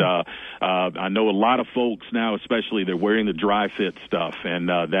it. Mm-hmm. But I know a lot of folks now, especially they're wearing the dry fit stuff, and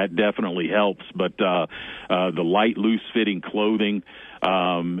that definitely helps. But the light, loose fitting clothing.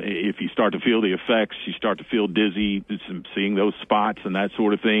 If you start to feel the effects, you start to feel dizzy, seeing those spots and that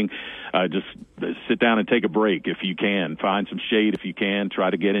sort of thing, just sit down and take a break if you can. Find some shade if you can. Try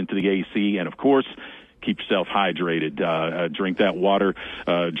to get into the AC. And, of course, keep yourself hydrated. Drink that water.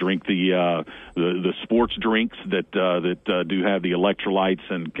 Drink the sports drinks that do have the electrolytes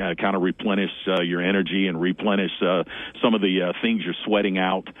and kind of replenish your energy and replenish some of the things you're sweating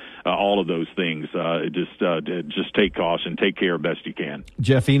out. All of those things. Just take caution. Take care best you can.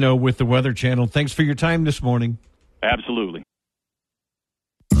 Jeff Eno with the Weather Channel. Thanks for your time this morning. Absolutely.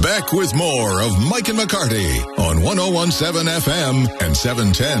 Back with more of Mike and McCarty on 101.7 FM and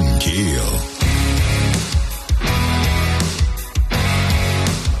 710 KEEL.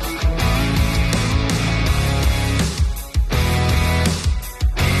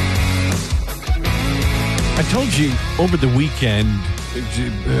 I told you over the weekend,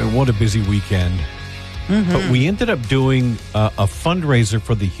 what a busy weekend. Mm-hmm. But we ended up doing a fundraiser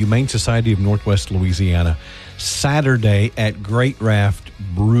for the Humane Society of Northwest Louisiana Saturday at Great Raft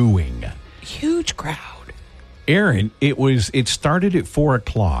Brewing. Huge crowd. Aaron, it started at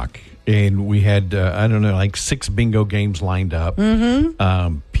 4:00, and we had, like 6 bingo games lined up.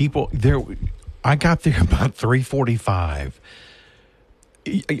 Mm-hmm. People there, I got there about 3:45.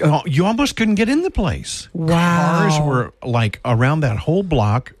 You almost couldn't get in the place. Wow. Cars were like around that whole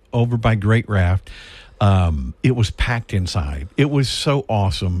block over by Great Raft. It was packed inside. It was so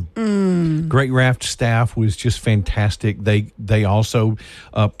awesome. Great Raft staff was just fantastic. They also,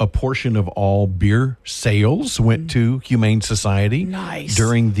 a portion of all beer sales went to Humane Society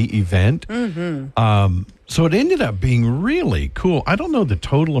during the event. Mm-hmm. So it ended up being really cool. I don't know the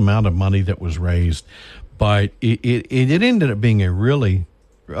total amount of money that was raised, but it ended up being a really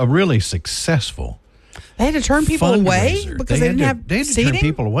successful. They had to turn people away because they didn't have seating? They had to turn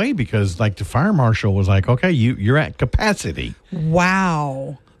people away because, like, the fire marshal was like, okay, you're at capacity.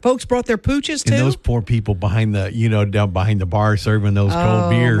 Wow. Folks brought their pooches, too? And those poor people down behind the bar serving those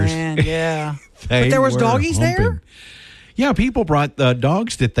cold beers. Oh, man, yeah. But there was doggies there? Yeah, people brought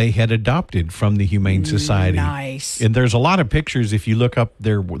dogs that they had adopted from the Humane Society. Nice. And there's a lot of pictures if you look up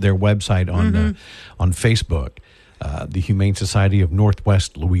their website on Facebook, the Humane Society of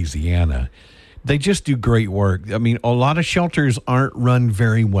Northwest Louisiana. They just do great work. I mean, a lot of shelters aren't run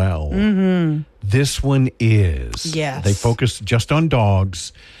very well. Mm-hmm. This one is. Yes. They focus just on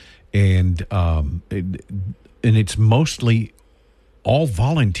dogs, and it's mostly all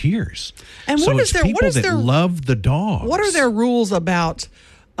volunteers. And so what it's is their people that love the dogs. What are their rules about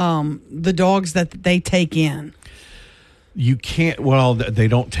the dogs that they take in? You can't. Well, they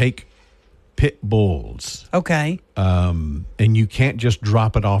don't take pit bulls. Okay. And you can't just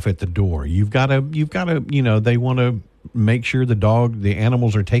drop it off at the door. You've got to, they want to make sure the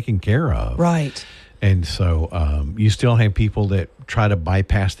animals are taken care of. Right. And so you still have people that try to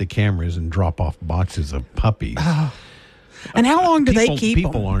bypass the cameras and drop off boxes of puppies. Oh. And how long do they keep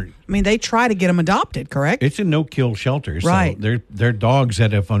people them? Aren't. I mean, they try to get them adopted, correct? It's a no-kill shelter. Right. So they're dogs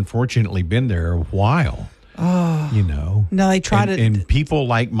that have unfortunately been there a while. Oh. No, they try to. And people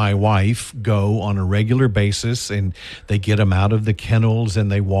like my wife go on a regular basis, and they get them out of the kennels,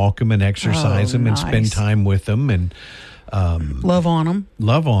 and they walk them and exercise them and spend time with them and love on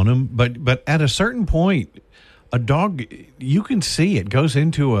them. But at a certain point, a dog, you can see it goes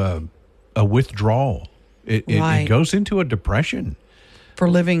into a withdrawal. It goes into a depression. For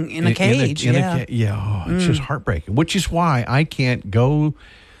living in a cage, it's just heartbreaking, which is why I can't go.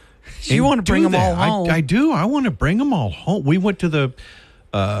 You want to bring them all home. I do. I want to bring them all home. We went to the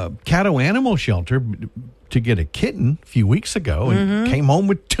Caddo Animal Shelter to get a kitten a few weeks ago and came home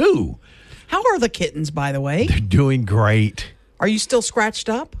with 2. How are the kittens, by the way? They're doing great. Are you still scratched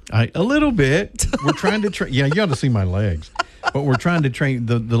up? A little bit. We're trying to train. Yeah, you ought to see my legs. But we're trying to train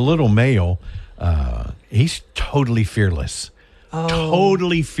the little male. He's totally fearless. Oh.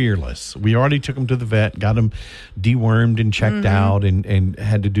 Totally fearless. We already took him to the vet, got him dewormed and checked out, and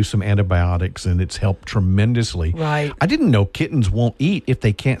had to do some antibiotics, and it's helped tremendously. Right. I didn't know kittens won't eat if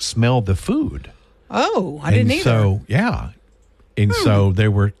they can't smell the food. Oh, I didn't either. So, yeah. And so they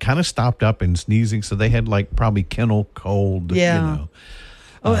were kind of stopped up and sneezing, so they had like probably kennel cold. Yeah.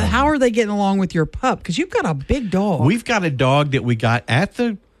 How are they getting along with your pup? Because you've got a big dog. We've got a dog that we got at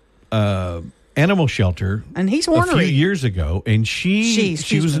the animal shelter, and he's ornery. A few years ago, and she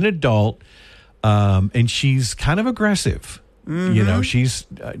was an adult, and she's kind of aggressive. Mm-hmm. She's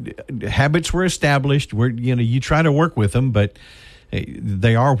habits were established where you try to work with them, but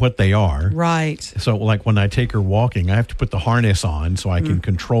they are what they are. Right. So, like when I take her walking, I have to put the harness on so I can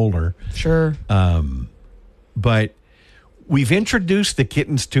control her. Sure. But we've introduced the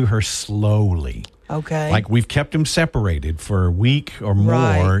kittens to her slowly. Okay. Like we've kept them separated for a week or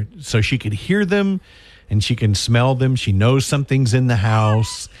more so she could hear them and she can smell them. She knows something's in the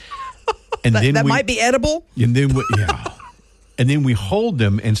house. And that might be edible. And then and then we hold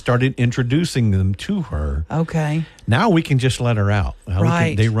them and started introducing them to her. Okay. Now we can just let her out. Now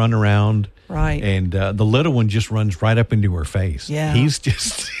they run around. Right. And the little one just runs right up into her face. Yeah.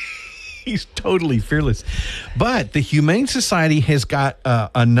 He's totally fearless. But the Humane Society has got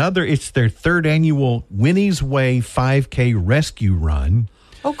it's their third annual Winnie's Way 5K rescue run.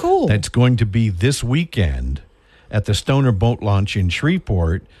 Oh, cool. That's going to be this weekend at the Stoner Boat Launch in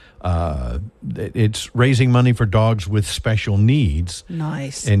Shreveport. It's raising money for dogs with special needs.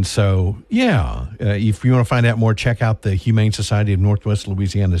 Nice. And so, if you want to find out more, check out the Humane Society of Northwest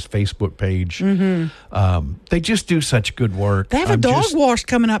Louisiana's Facebook page. Mm-hmm. They just do such good work. They have a dog wash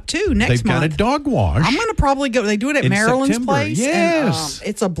coming up, too, next month. They've got a dog wash. I'm going to probably go. They do it at Maryland's September. place. Yes. And,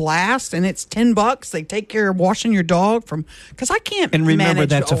 it's a blast, and it's $10. They take care of washing your dog because I can't And remember, manage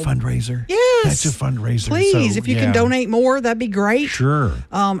that's a fundraiser. Yes. That's a fundraiser. Please, if you can donate more, that'd be great. Sure.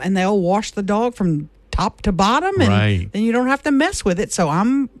 And they'll wash the dog from top to bottom, and then you don't have to mess with it. So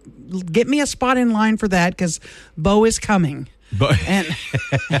get me a spot in line for that because Bo is coming, and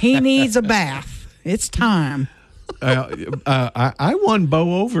he needs a bath. It's time. I won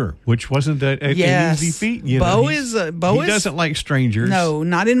Bo over, which wasn't an easy feat. Bo doesn't like strangers. No,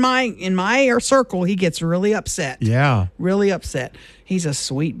 not in my circle. He gets really upset. Yeah, really upset. He's a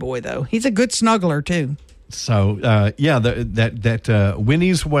sweet boy, though. He's a good snuggler too. So, that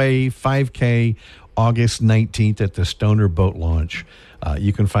Winnie's Way 5K, August 19th at the Stoner Boat Launch.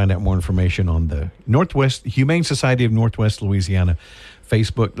 You can find out more information on the Humane Society of Northwest Louisiana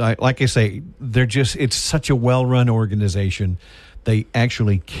Facebook. Like I say, it's such a well-run organization. They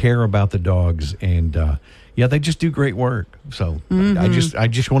actually care about the dogs, and they just do great work. So I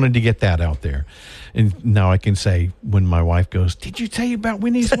just wanted to get that out there. And now I can say when my wife goes, "Did you tell you about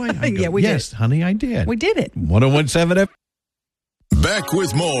Winnie's Way?" I go, yes, honey, I did. We did it. 101.7 FM. Back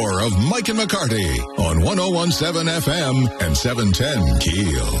with more of Mike and McCarty on 101.7 FM and 710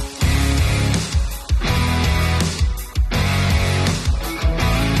 KEEL.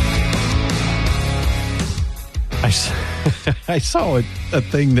 I saw a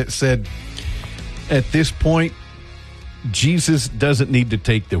thing that said, at this point, Jesus doesn't need to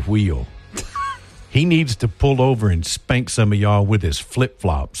take the wheel. He needs to pull over and spank some of y'all with his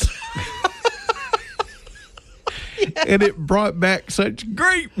flip-flops. And it brought back such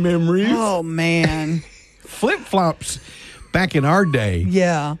great memories. Oh, man. Flip-flops back in our day.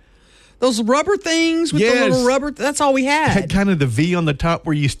 Yeah. Those rubber things with the little rubber, that's all we had. Had kind of the V on the top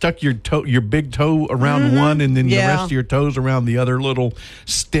where you stuck your big toe around one and then the rest of your toes around the other little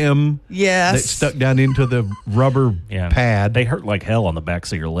stem. Yes. That stuck down into the rubber pad. They hurt like hell on the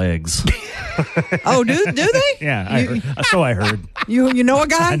backs of your legs. Oh, do they? Yeah, so I heard. You know a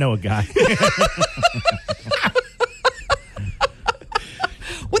guy? I know a guy.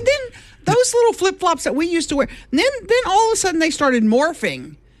 Well, then those little flip-flops that we used to wear, then all of a sudden they started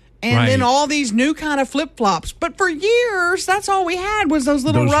morphing. And then all these new kind of flip-flops. But for years, that's all we had was those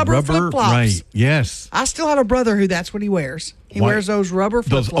little rubber flip-flops. Right, yes. I still have a brother who that's what he wears. He wears those rubber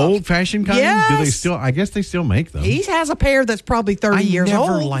flip-flops. Those old-fashioned kind? Yes. Do they still? I guess they still make them. He has a pair that's probably 30 years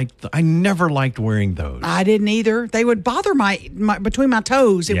old. I never liked wearing those. I didn't either. They would bother my between my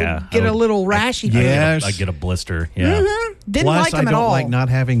toes. It would get a little rashy. Yes. I'd get a blister. Yeah. Mm-hmm. Didn't like them at all. I don't like not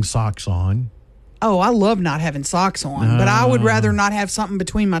having socks on. Oh, I love not having socks on, but I would rather not have something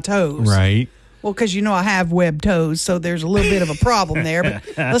between my toes. Right. Well, because I have webbed toes, so there's a little bit of a problem there. But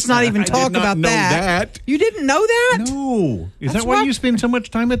let's not even talk about that. You didn't know that? No. Is that why you spend so much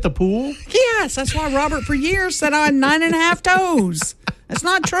time at the pool? Yes, that's why Robert for years said I had 9.5 toes. That's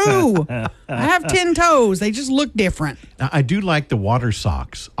not true. I have 10 toes. They just look different. Now, I do like the water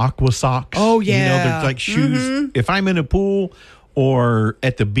socks, aqua socks. Oh, yeah. They're like shoes. Mm-hmm. If I'm in a pool or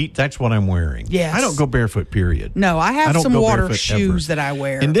at the beach, that's what I'm wearing. Yes. I don't go barefoot, period. No, I have some water shoes that I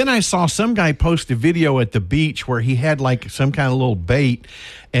wear. And then I saw some guy post a video at the beach where he had like some kind of little bait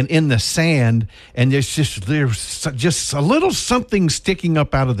and in the sand, and there's just a little something sticking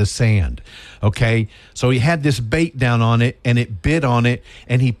up out of the sand. Okay, so he had this bait down on it, and it bit on it,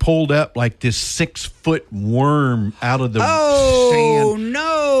 and he pulled up like this 6-foot worm out of the sand. Oh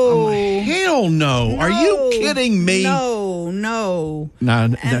no! Hell no! Are you kidding me? No. No.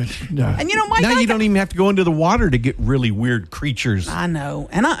 And Mike, now you don't even have to go into the water to get really weird creatures. I know,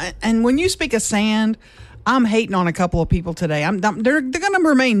 and when you speak of sand, I'm hating on a couple of people today. They're going to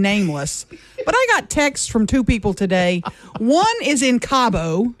remain nameless, but I got texts from 2 people today. One is in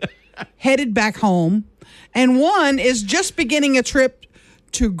Cabo, headed back home, and one is just beginning a trip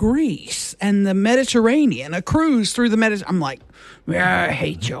to Greece and the Mediterranean, a cruise through the Mediterranean. I'm like, I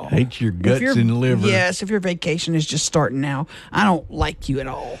hate y'all. Hate your guts and liver. Yes, if your vacation is just starting now, I don't like you at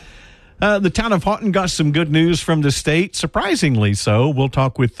all. The town of Houghton got some good news from the state, surprisingly so. We'll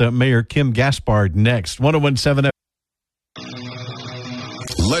talk with Mayor Kim Gaspard next. 101.7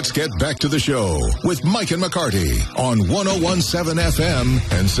 Let's get back to the show with Mike and McCarty on 101.7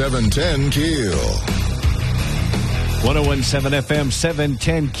 FM and 710 KEEL. 101.7 FM,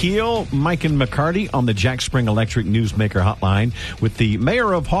 710 KEEL. Mike and McCarty on the Jack Spring Electric Newsmaker Hotline with the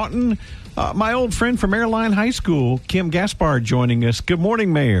mayor of Houghton, my old friend from Airline High School, Kim Gaspard, joining us. Good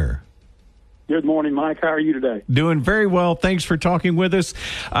morning, Mayor. Good morning, Mike. How are you today? Doing very well. Thanks for talking with us.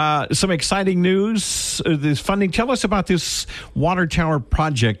 Some exciting news. This funding. Tell us about this water tower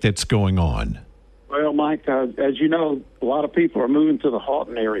project that's going on. Well, Mike, as you know, a lot of people are moving to the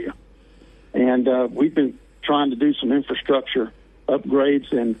Houghton area, and we've been trying to do some infrastructure upgrades,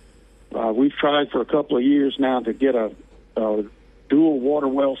 and we've tried for a couple of years now to get a dual water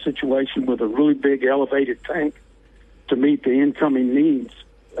well situation with a really big elevated tank to meet the incoming needs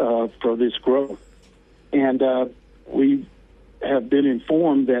for this growth. And we have been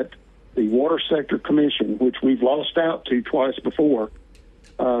informed that the Water Sector Commission, which we've lost out to twice before,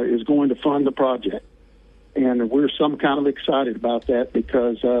 is going to fund the project. And we're some kind of excited about that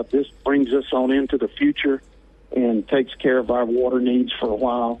because this brings us on into the future and takes care of our water needs for a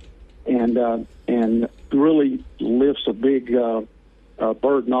while, and really lifts a big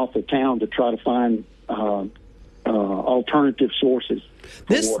burden off the town to try to find alternative sources.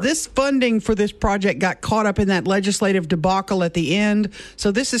 This funding for this project got caught up in that legislative debacle at the end,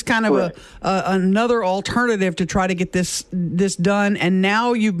 so this is kind of another alternative to try to get this done. And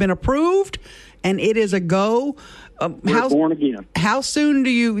now you've been approved, and it is a go. We're born again. How soon do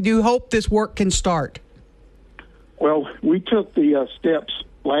you hope this work can start? Well, we took the steps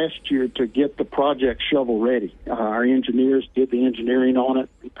last year to get the project shovel ready. Our engineers did the engineering on it.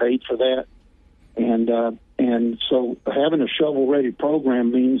 We paid for that. And so having a shovel-ready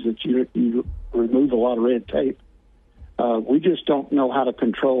program means that you remove a lot of red tape. We just don't know how to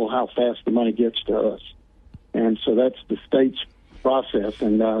control how fast the money gets to us. And so that's the state's process,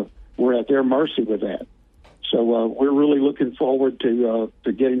 and we're at their mercy with that. So we're really looking forward to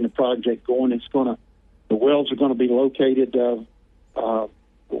getting the project going. The wells are going to be located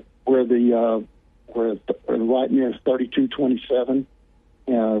where right near 3227.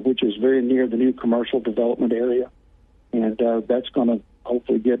 Which is very near the new commercial development area. And that's going to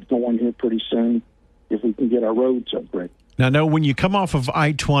hopefully get going here pretty soon if we can get our roads upgraded. Now, no, when you come off of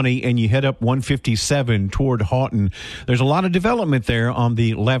I-20 and you head up 157 toward Houghton, there's a lot of development there on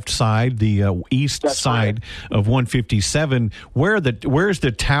the left side, the east side of 157. Where's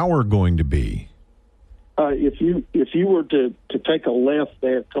the tower going to be? If you were to take a left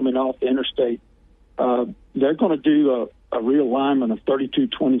there coming off the interstate, they're going to do a realignment of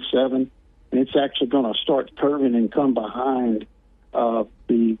 3227, and it's actually going to start curving and come behind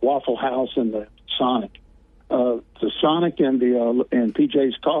the Waffle House and the Sonic. The Sonic and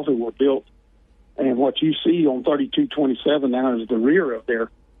PJ's Coffee were built, and what you see on 3227 now is the rear of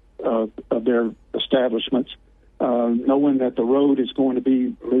their establishments, knowing that the road is going to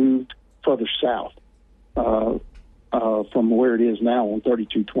be moved further south from where it is now on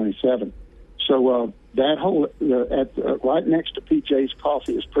 3227. So that whole right next to PJ's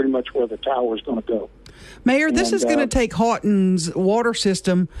Coffee is pretty much where the tower is going to go. Mayor, this is going to take Houghton's water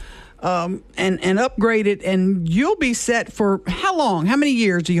system and upgrade it, and you'll be set for how long? How many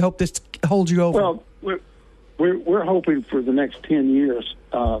years do you hope this holds you over? Well, we're hoping for the next 10 years.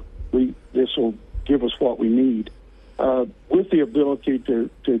 This will give us what we need, with the ability to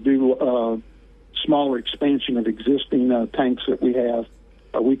do smaller expansion of existing tanks that we have.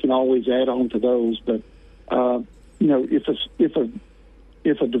 We can always add on to those, but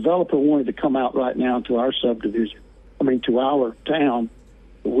if a developer wanted to come out right now to our subdivision, to our town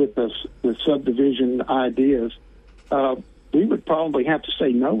with the subdivision ideas, we would probably have to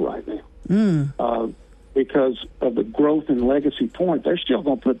say no right now, because of the growth in Legacy Point. They're still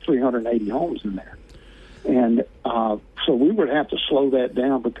going to put 380 homes in there, and so we would have to slow that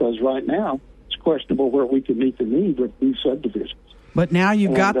down because right now it's questionable where we can meet the need with new subdivisions. But now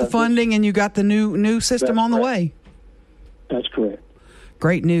you've got the funding and you got the new system on the way. That's correct.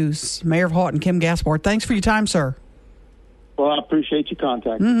 Great news. Mayor of Houghton, Kim Gaspard, thanks for your time, sir. Well, I appreciate your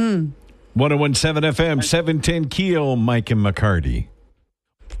contact. 101.7 FM, 710 KEEL, Mike and McCarty.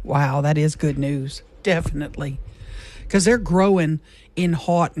 Wow, that is good news. Definitely. Because they're growing in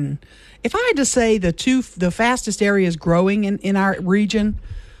Houghton. If I had to say the fastest areas growing in our region,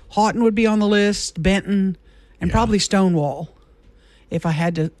 Houghton would be on the list, Benton, and probably Stonewall. if I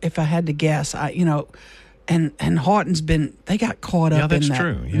had to guess. And Houghton's they got caught up in that.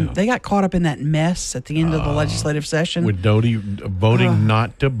 True. Yeah. They got caught up in that mess at the end of the legislative session. With Doty voting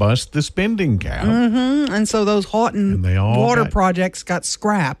not to bust the spending cap. Mm-hmm. And so those Houghton water projects got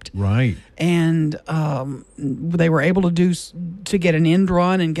scrapped. Right. And they were able to get an end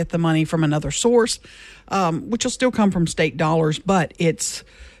run and get the money from another source, which will still come from state dollars, but it's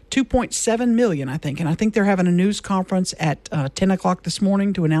 $2.7 million, I think. And I think they're having a news conference at 10 o'clock this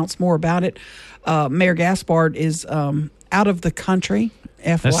morning to announce more about it. Mayor Gaspard is out of the country,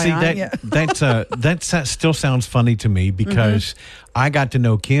 FYI. That still sounds funny to me because I got to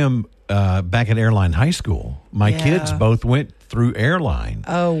know Kim back at Airline High School. My kids both went through Airline.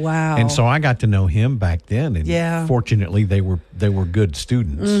 Oh, wow. And so I got to know him back then. And fortunately, they were good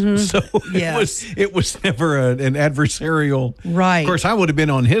students. So it was never an adversarial. Right. Of course, I would have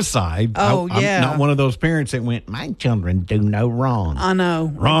been on his side. Oh, I'm not one of those parents that went, my children do no wrong. I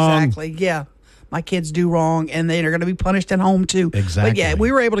know. Wrong. Exactly. Yeah. My kids do wrong, and they're going to be punished at home, too. Exactly. But, yeah, we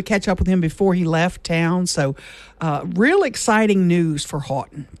were able to catch up with him before he left town. So, real exciting news for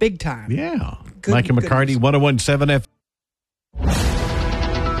Houghton. Big time. Yeah. Mike and McCarty, 101.7 FM.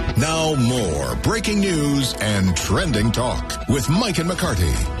 Now more breaking news and trending talk with Mike and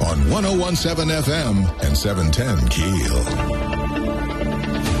McCarty on 101.7 FM and 710 KEEL.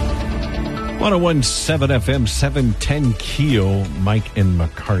 101.7 FM, 710 KEEL, Mike and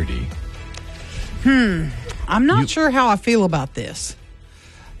McCarty. I'm not sure how I feel about this.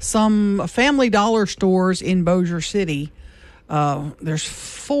 Some Family Dollar stores in Bossier City, there's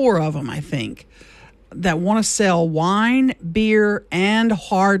 4 of them, I think, that want to sell wine, beer, and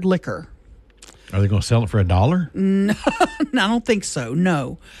hard liquor. Are they going to sell it for $1? No, I don't think so.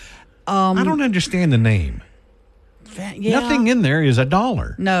 No. I don't understand the name. Yeah. Nothing in there is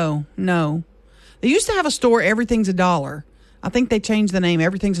 $1. No. They used to have a store, Everything's $1. I think they changed the name.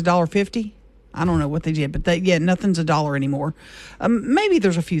 Everything's $1.50. I don't know what they did, but nothing's $1 anymore. Maybe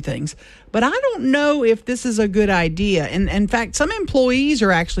there's a few things, but I don't know if this is a good idea. And in fact, some employees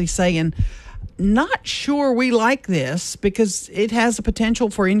are actually saying, not sure we like this because it has the potential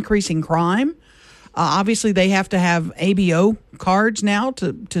for increasing crime. Obviously, they have to have ABO cards now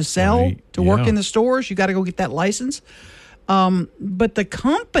to sell, to work in the stores. You got to go get that license. But the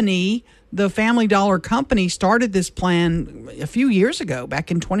company, the Family Dollar company, started this plan a few years ago,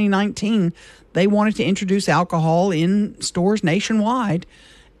 back in 2019. They wanted to introduce alcohol in stores nationwide,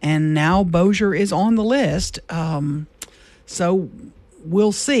 and now Bossier is on the list. So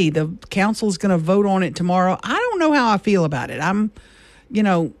we'll see. The council is going to vote on it tomorrow. I don't know how I feel about it.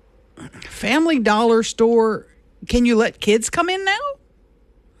 Family Dollar store, can you let kids come in now?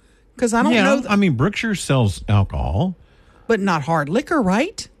 Because I don't know. I mean, Brookshire sells alcohol. But not hard liquor,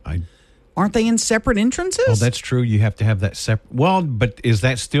 right? Aren't they in separate entrances? Oh, that's true. You have to have that separate. Well, but is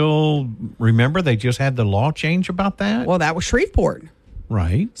that still? Remember, they just had the law change about that. Well, that was Shreveport,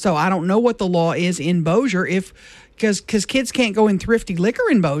 right? So I don't know what the law is in Bossier, because kids can't go in thrifty liquor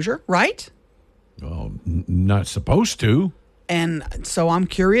in Bossier, right? Well, not supposed to. And so I'm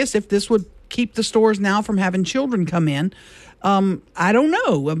curious if this would keep the stores now from having children come in. I don't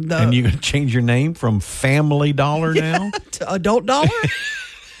know. And you're going to change your name from Family Dollar now to Adult Dollar?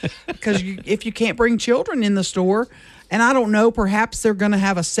 Because if you can't bring children in the store, and I don't know, perhaps they're going to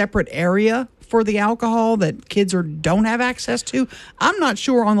have a separate area for the alcohol that kids don't have access to. I'm not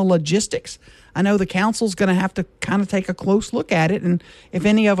sure on the logistics. I know the council's going to have to kind of take a close look at it, and if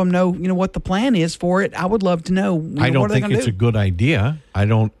any of them know, what the plan is for it, I would love to know. I don't think it's a good idea.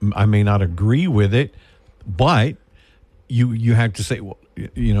 I may not agree with it, but you have to say, well,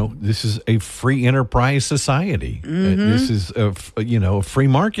 this is a free enterprise society. This is a free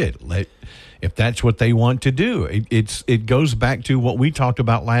market. If that's what they want to do, it goes back to what we talked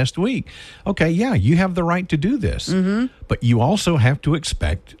about last week. Okay, yeah, you have the right to do this, but you also have to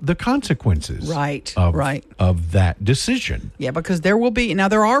expect the consequences, of that decision. Yeah, because there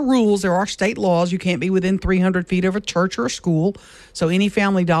are rules, there are state laws. You can't be within 300 feet of a church or a school. So any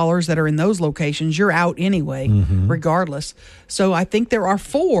Family Dollars that are in those locations, you're out anyway, regardless. So I think there are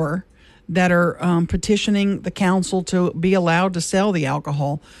 4 that are petitioning the council to be allowed to sell the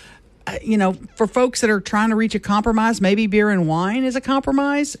alcohol. For folks that are trying to reach a compromise, maybe beer and wine is a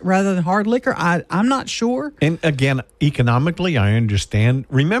compromise rather than hard liquor. I'm not sure. And again, economically, I understand.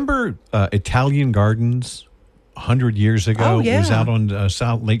 Remember Italian Gardens 100 years ago? It was out on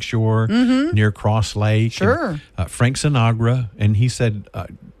South Lake Shore near Cross Lake. Sure. And, Frank Sinagra, and he said,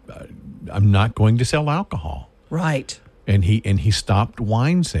 I'm not going to sell alcohol. Right. And he stopped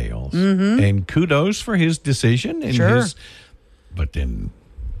wine sales. And kudos for his decision. And but then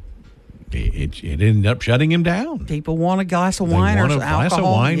it ended up shutting him down. People want a glass of wine or alcohol. Glass of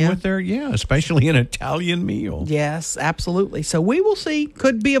wine with their, especially an Italian meal. Yes, absolutely. So we will see.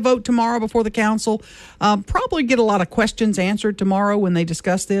 Could be a vote tomorrow before the council. Probably get a lot of questions answered tomorrow when they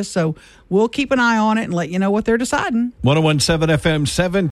discuss this. So we'll keep an eye on it and let you know what they're deciding. 101.7 FM 7.